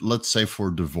here, let's say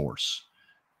for divorce,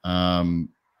 I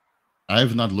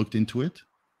have not looked into it,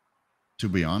 to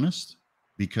be honest,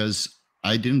 because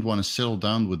I didn't want to settle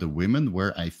down with the women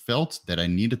where I felt that I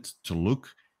needed to look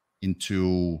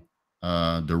into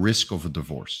the risk of a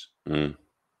divorce.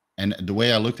 And the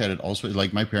way I looked at it also is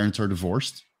like my parents are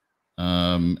divorced.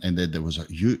 And then there was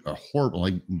a horrible,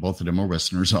 like both of them are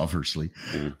Westerners, obviously.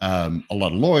 A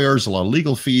lot of lawyers, a lot of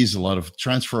legal fees, a lot of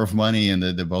transfer of money, and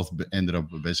they both ended up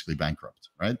basically bankrupt,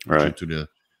 right? Due to the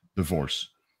divorce,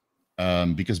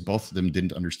 because both of them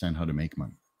didn't understand how to make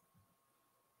money.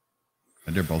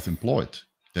 And they're both employed.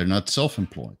 They're not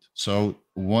self-employed. So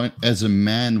as a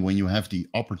man, when you have the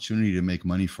opportunity to make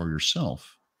money for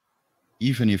yourself,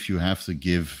 even if you have to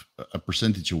give a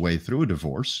percentage away through a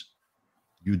divorce,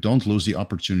 you don't lose the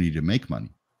opportunity to make money.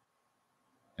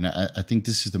 And I think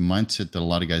this is the mindset that a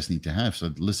lot of guys need to have.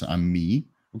 So listen, I'm me.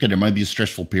 Okay, there might be a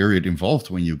stressful period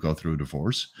involved when you go through a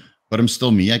divorce, but I'm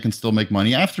still me. I can still make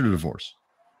money after the divorce.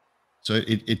 So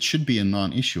it should be a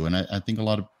non-issue. And I think a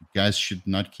lot of guys should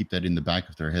not keep that in the back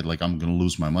of their head, like I'm going to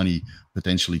lose my money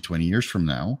potentially 20 years from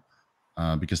now,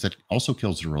 because that also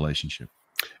kills the relationship.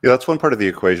 Yeah, that's one part of the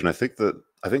equation. I think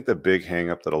the big hang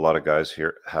up that a lot of guys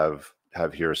here have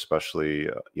here, especially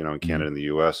in Canada and the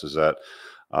US, is that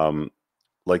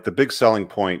like the big selling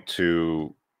point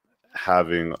to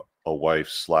having a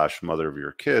wife / mother of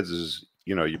your kids is,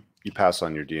 you pass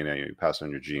on your DNA, you pass on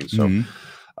your genes. So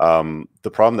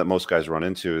the problem that most guys run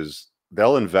into is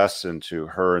they'll invest into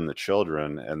her and the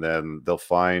children, and then they'll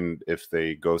find, if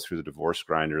they go through the divorce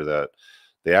grinder, that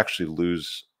they actually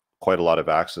lose quite a lot of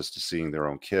access to seeing their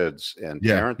own kids and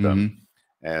parent them.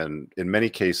 And in many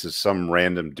cases, some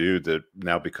random dude that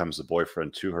now becomes the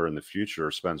boyfriend to her in the future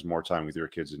spends more time with your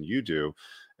kids than you do.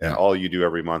 And all you do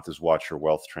every month is watch her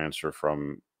wealth transfer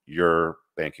from your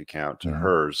bank account to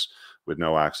hers, with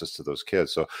no access to those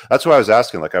kids. So that's why I was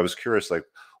asking, like, I was curious, like,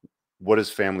 what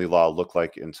does family law look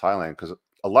like in Thailand? Because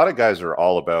a lot of guys are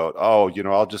all about,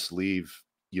 I'll just leave,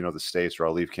 the States, or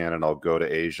I'll leave Canada and I'll go to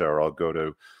Asia, or I'll go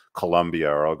to Colombia,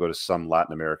 or I'll go to some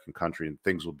Latin American country and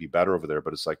things will be better over there.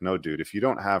 But it's like, no, dude, if you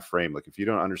don't have frame, like if you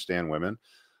don't understand women,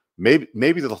 maybe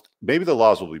the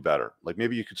laws will be better. Like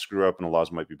maybe you could screw up and the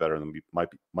laws might be better, and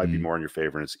might be more in your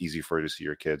favor, and it's easy for you to see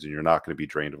your kids, and you're not going to be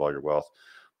drained of all your wealth.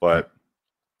 But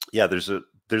yeah, there's a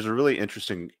really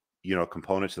interesting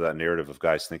component to that narrative of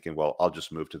guys thinking, well, I'll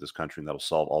just move to this country and that'll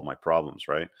solve all my problems,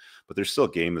 right? But there's still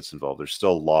a game that's involved. There's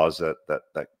still laws that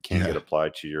can't get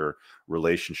applied to your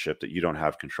relationship that you don't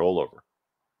have control over.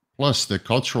 Plus the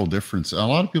cultural difference. A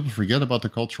lot of people forget about the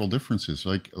cultural differences.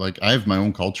 Like I have my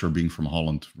own culture, being from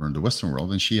Holland, or in the Western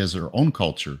world, and she has her own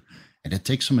culture, and it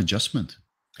takes some adjustment.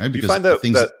 Right? Because you find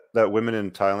that women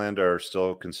in Thailand are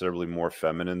still considerably more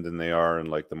feminine than they are in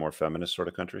like the more feminist sort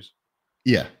of countries?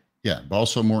 Yeah, but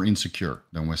also more insecure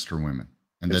than Western women.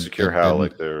 And insecure how?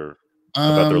 Like they're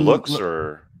about their looks,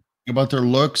 or about their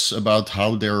looks, about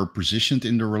how they're positioned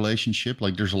in the relationship.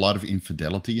 Like there's a lot of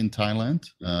infidelity in Thailand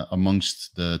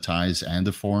amongst the Thais and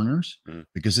the foreigners,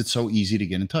 because it's so easy to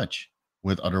get in touch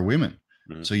with other women.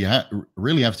 So you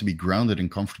really have to be grounded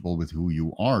and comfortable with who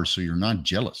you are, so you're not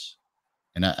jealous.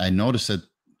 And I noticed that,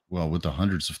 well, with the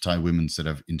hundreds of Thai women that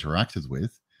I've interacted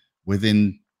with,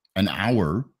 within an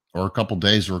hour or a couple of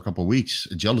days or a couple of weeks,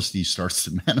 jealousy starts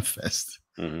to manifest.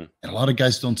 And a lot of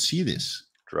guys don't see this.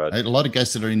 Right? A lot of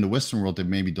guys that are in the Western world that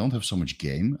maybe don't have so much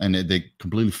game, and they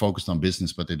completely focused on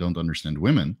business, but they don't understand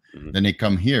women. Then they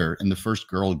come here, and the first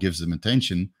girl gives them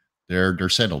attention, they're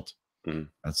settled.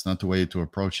 That's not the way to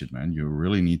approach it, man. You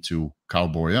really need to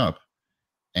cowboy up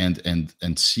and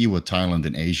see what Thailand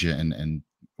and Asia and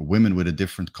women with a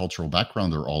different cultural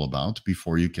background are all about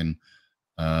before you can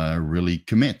really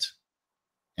commit.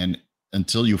 And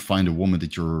until you find a woman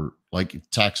that you're like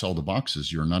ticks all the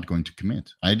boxes, you're not going to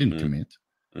commit. I didn't commit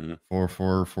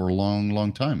for a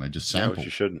long time. I just sampled. Yeah, you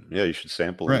should. Yeah, you should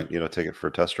sample, right? And, take it for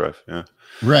a test drive. Yeah.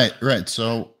 Right.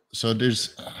 So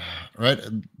there's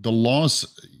the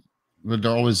laws, but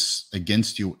they're always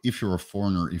against you if you're a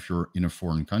foreigner, if you're in a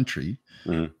foreign country.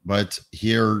 But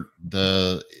here,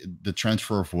 the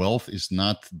transfer of wealth is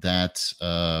not that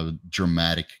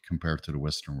dramatic compared to the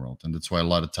Western world, and that's why a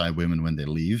lot of Thai women, when they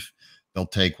leave, they'll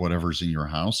take whatever's in your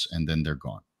house, and then they're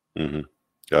gone.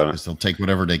 Got it. Because they'll take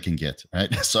whatever they can get,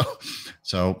 right? So,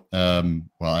 well,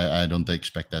 I don't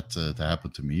expect that to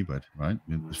happen to me, but right,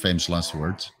 the famous last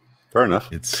words. Fair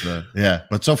enough. It's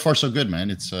but so far so good, man.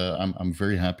 It's I'm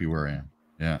very happy where I am.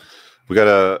 Yeah. We got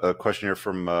a question here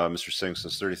from Mr. Singh.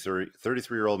 Says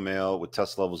 33-year-old male with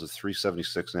test levels of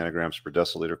 376 nanograms per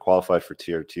deciliter, qualified for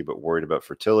TRT, but worried about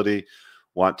fertility.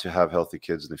 Want to have healthy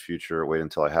kids in the future. Wait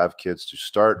until I have kids to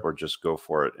start, or just go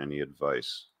for it? Any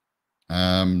advice?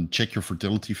 Check your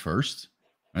fertility first.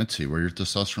 Let's see where your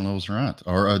testosterone levels are at,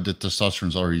 or the testosterone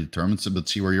is already determined, but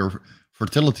see where your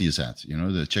fertility is at.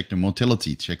 Check the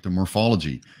motility, check the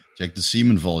morphology, check the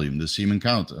semen volume, the semen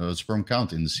count, sperm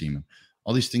count in the semen.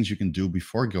 All these things you can do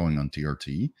before going on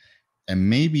TRT. And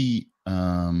maybe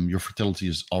your fertility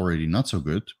is already not so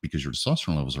good because your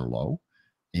testosterone levels are low.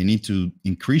 You need to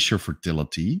increase your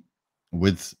fertility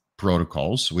with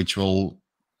protocols, which will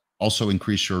also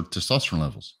increase your testosterone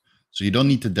levels. So you don't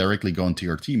need to directly go on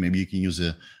TRT. Maybe you can use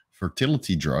the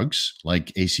fertility drugs like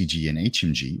ACG and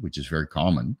HMG, which is very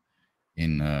common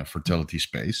in fertility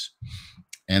space.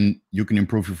 And you can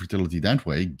improve your fertility that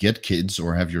way, get kids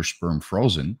or have your sperm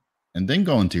frozen, and then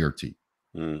go on TRT.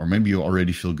 Or maybe you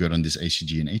already feel good on this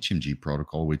ACG and HMG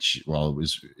protocol, which, well,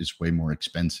 is way more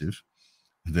expensive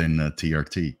than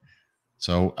TRT.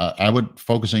 So I would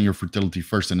focus on your fertility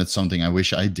first. And that's something I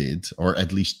wish I did, or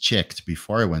at least checked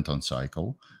before I went on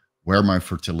cycle, where my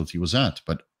fertility was at.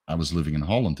 But I was living in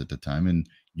Holland at the time, and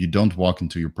you don't walk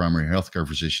into your primary healthcare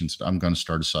physician and say, I'm going to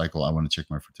start a cycle. I want to check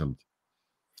my fertility.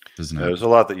 Doesn't happen. There's a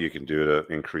lot that you can do to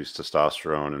increase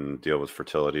testosterone and deal with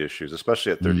fertility issues,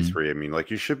 especially at 33. I mean, like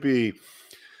you should be.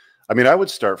 I mean, I would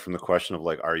start from the question of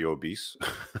like, are you obese?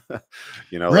 Like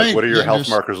what do your health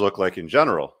markers look like in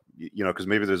general? Because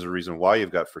maybe there's a reason why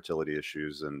you've got fertility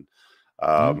issues and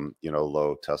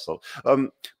low testosterone.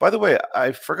 By the way,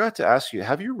 I forgot to ask you,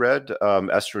 have you read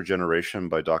Estrogeneration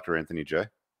by Dr. Anthony J?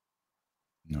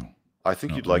 No. I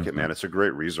think you'd like it, man. It's a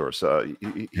great resource.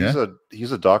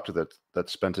 He's a doctor that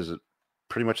spent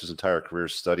pretty much his entire career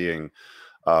studying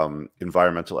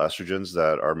environmental estrogens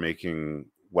that are making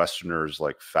Westerners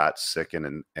like fat, sick,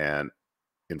 and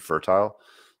infertile.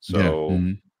 So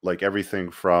like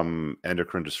everything from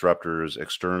endocrine disruptors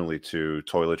externally to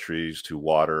toiletries to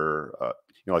water,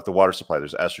 like the water supply,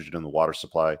 there's estrogen in the water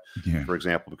supply, for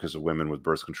example, because of women with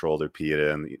birth control, they're pee it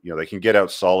in, they can get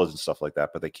out solids and stuff like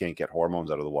that, but they can't get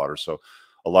hormones out of the water. So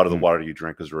a lot of the water you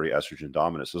drink is already estrogen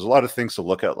dominant. So there's a lot of things to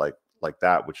look at like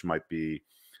that, which might be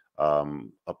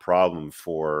a problem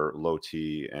for low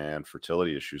T and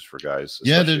fertility issues for guys.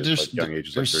 There's young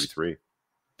ages like 33.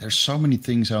 There's so many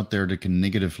things out there that can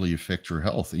negatively affect your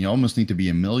health, and you almost need to be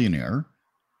a millionaire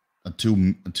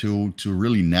to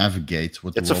really navigate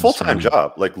what it's a full-time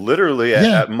job. Like literally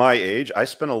at my age, I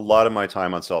spend a lot of my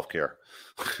time on self-care.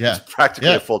 It's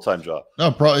practically a full-time job.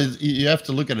 No, you have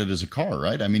to look at it as a car,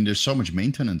 right? I mean, there's so much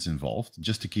maintenance involved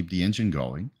just to keep the engine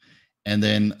going. And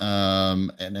then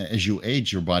and as you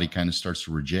age, your body kind of starts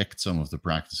to reject some of the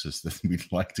practices that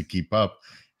we'd like to keep up.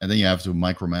 And then you have to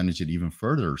micromanage it even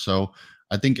further. So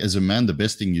I think as a man, the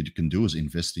best thing you can do is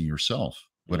invest in yourself,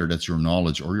 whether that's your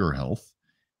knowledge or your health.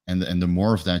 And the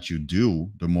more of that you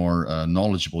do, the more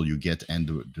knowledgeable you get, and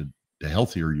the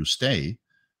healthier you stay,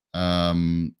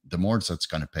 the more that's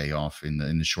going to pay off in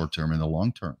the short term and the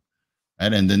long term.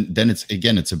 And then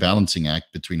it's a balancing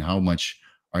act between how much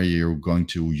are you going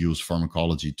to use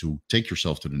pharmacology to take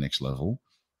yourself to the next level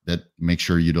that makes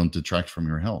sure you don't detract from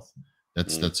your health.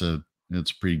 That's a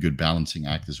pretty good balancing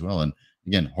act as well. And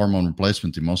again, hormone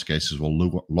replacement in most cases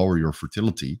will lower your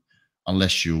fertility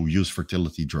unless you use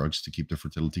fertility drugs to keep the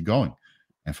fertility going.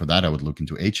 And for that, I would look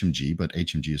into HMG, but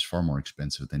HMG is far more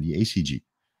expensive than the ACG.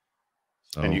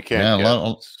 So, and you can't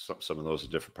get some of those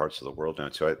in different parts of the world now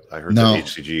too. I heard that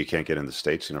HCG you can't get in the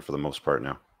States, for the most part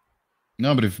now.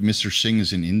 No, but if Mr. Singh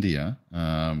is in India,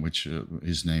 which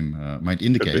his name might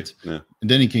indicate,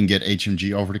 then he can get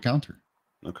HMG over the counter.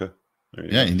 Okay.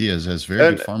 India has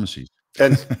very good pharmacies.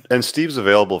 And Steve's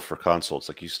available for consults.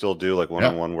 Like you still do like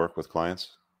one-on-one work with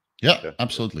clients? Yeah,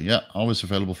 absolutely. Yeah, always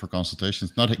available for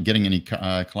consultations. Not getting any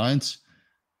clients.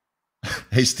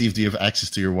 Hey, Steve, do you have access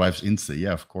to your wife's Insta?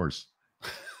 Yeah, of course.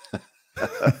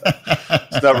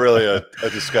 It's not really a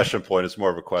discussion point. It's more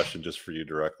of a question just for you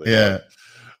directly. Yeah.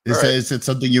 Is it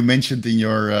something you mentioned in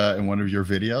your in one of your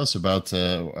videos about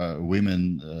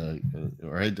women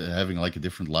right having like a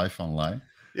different life online?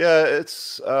 Yeah,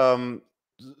 it's so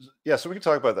we can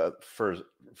talk about that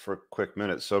for a quick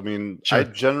minute. So I mean, sure. I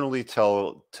generally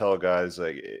tell guys,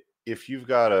 like, if you've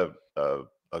got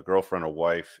a girlfriend, a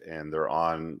wife, and they're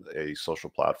on a social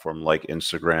platform like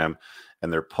Instagram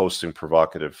and they're posting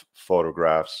provocative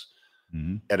photographs,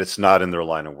 and it's not in their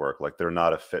line of work, like they're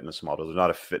not a fitness model, they're not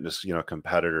a fitness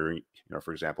competitor,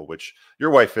 for example, which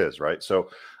your wife is, right? So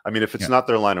I mean, if it's not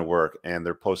their line of work and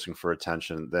they're posting for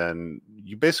attention, then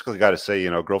you basically got to say,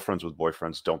 girlfriends with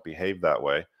boyfriends don't behave that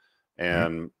way,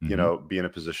 and be in a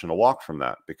position to walk from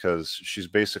that, because she's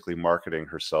basically marketing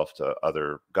herself to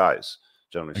other guys,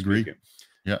 generally speaking.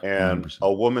 Yeah, and 100%.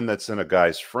 A woman that's in a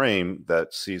guy's frame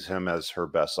that sees him as her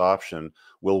best option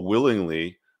will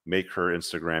willingly make her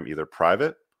Instagram either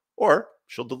private, or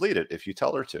she'll delete it if you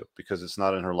tell her to, because it's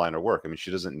not in her line of work. I mean,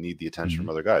 she doesn't need the attention from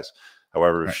other guys.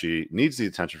 However, if she needs the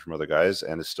attention from other guys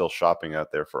and is still shopping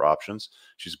out there for options,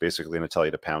 she's basically going to tell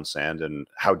you to pound sand and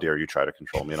how dare you try to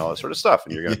control me and all that sort of stuff.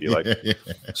 And you're going to be like,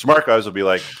 smart guys will be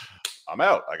like, I'm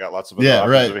out. I got lots of other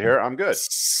options over here. I'm good.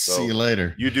 So see you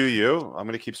later. You do you. I'm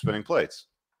going to keep spinning plates.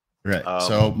 Right.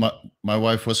 So my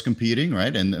wife was competing,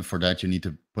 right? And for that, you need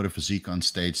to put a physique on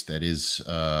stage that is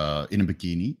in a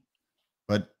bikini.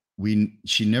 But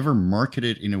she never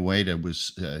marketed in a way that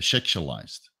was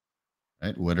sexualized,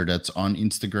 right? Whether that's on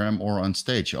Instagram or on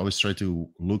stage. She always tried to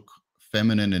look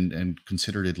feminine and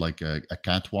considered it like a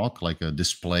catwalk, like a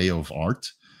display of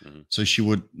art. So she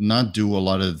would not do a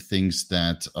lot of the things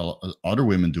that other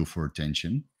women do for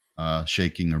attention,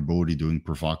 shaking her booty, doing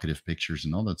provocative pictures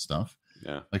and all that stuff.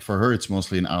 Yeah. Like for her, it's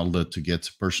mostly an outlet to get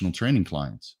personal training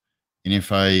clients. And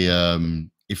if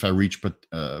I reach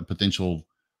potential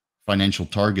financial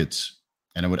targets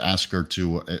and I would ask her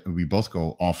to, we both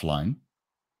go offline,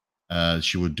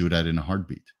 she would do that in a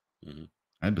heartbeat. Mm-hmm.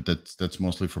 Right? But that's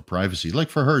mostly for privacy. Like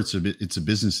for her, it's a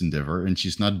business endeavor, and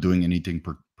she's not doing anything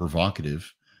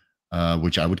provocative,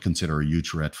 which I would consider a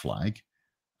huge red flag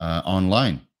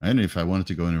online. And if I wanted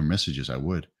to go in her messages, I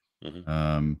would.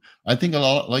 Mm-hmm. I think a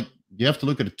lot, like, you have to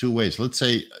look at it two ways. Let's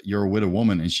say you're with a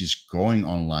woman and she's going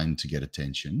online to get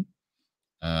attention.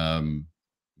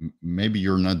 Maybe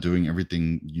you're not doing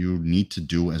everything you need to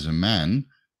do as a man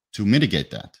to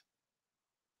mitigate that.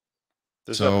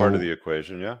 There's that part of the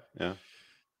equation. Yeah.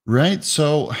 Right.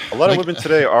 So a lot of women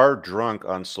today are drunk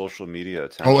on social media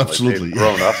attention. Oh, absolutely. Like they've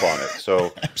grown up on it.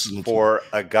 So for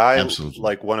a guy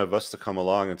like one of us to come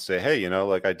along and say, hey,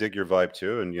 like, I dig your vibe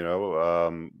too. And,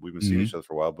 we've been seeing each other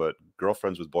for a while, but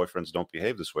girlfriends with boyfriends don't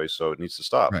behave this way. So it needs to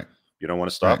stop. Right. You don't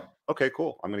want to stop? Right. Okay,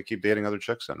 cool. I'm going to keep dating other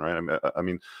chicks then, right? I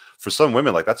mean, for some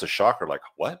women, like, that's a shocker. Like,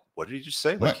 what? What did he just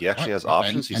say? Like, he actually has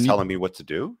options. He's telling me what to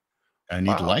do. I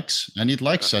need likes. I need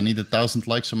 1,000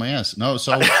 likes on my ass. No,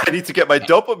 so I need to get my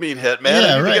dopamine hit, man.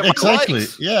 Yeah, right. Exactly.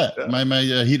 Yeah. My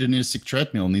hedonistic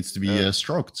treadmill needs to be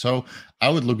stroked. So I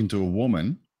would look into a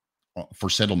woman for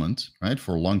settlement, right?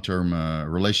 For a long-term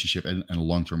relationship and a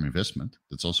long-term investment.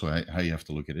 That's also how you have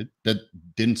to look at it. That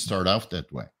didn't start out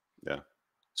that way. Yeah.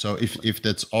 So if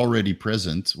that's already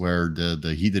present, where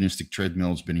the hedonistic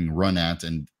treadmill is being run at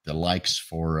and the likes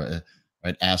for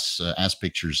right, ass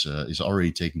pictures is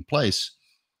already taking place,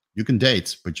 you can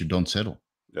date, but you don't settle.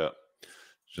 Yeah,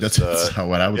 that's how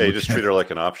what I would. Yeah, you just treat her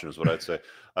like an option, is what I'd say.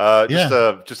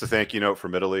 Just a thank you note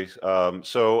from Italy.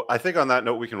 So I think on that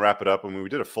note we can wrap it up. I mean, we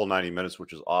did a full 90 minutes,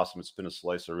 which is awesome. It's been a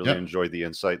slice. I really enjoyed the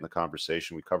insight and the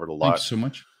conversation. We covered a lot. Thanks so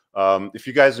much. If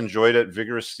you guys enjoyed it,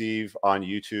 Vigorous Steve on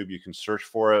YouTube, you can search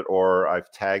for it, or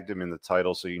I've tagged him in the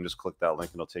title, so you can just click that link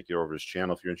and it'll take you over to his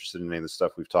channel if you're interested in any of the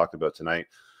stuff we've talked about tonight.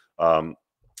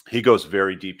 He goes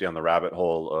very deep down the rabbit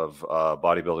hole of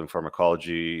bodybuilding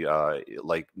pharmacology,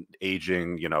 like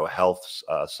aging, health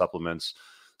supplements,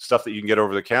 stuff that you can get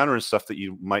over the counter and stuff that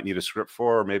you might need a script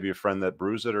for, or maybe a friend that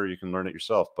brews it, or you can learn it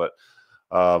yourself. But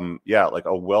like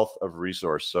a wealth of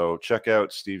resource. So check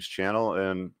out Steve's channel,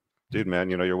 and dude,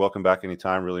 man, you're welcome back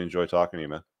anytime. Really enjoy talking to you,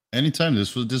 man. Anytime.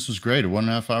 This was great.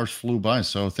 1.5 hours flew by.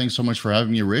 So thanks so much for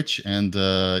having me, Rich. And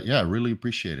I really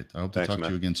appreciate it. I hope to talk to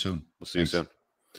you again soon. We'll see you soon.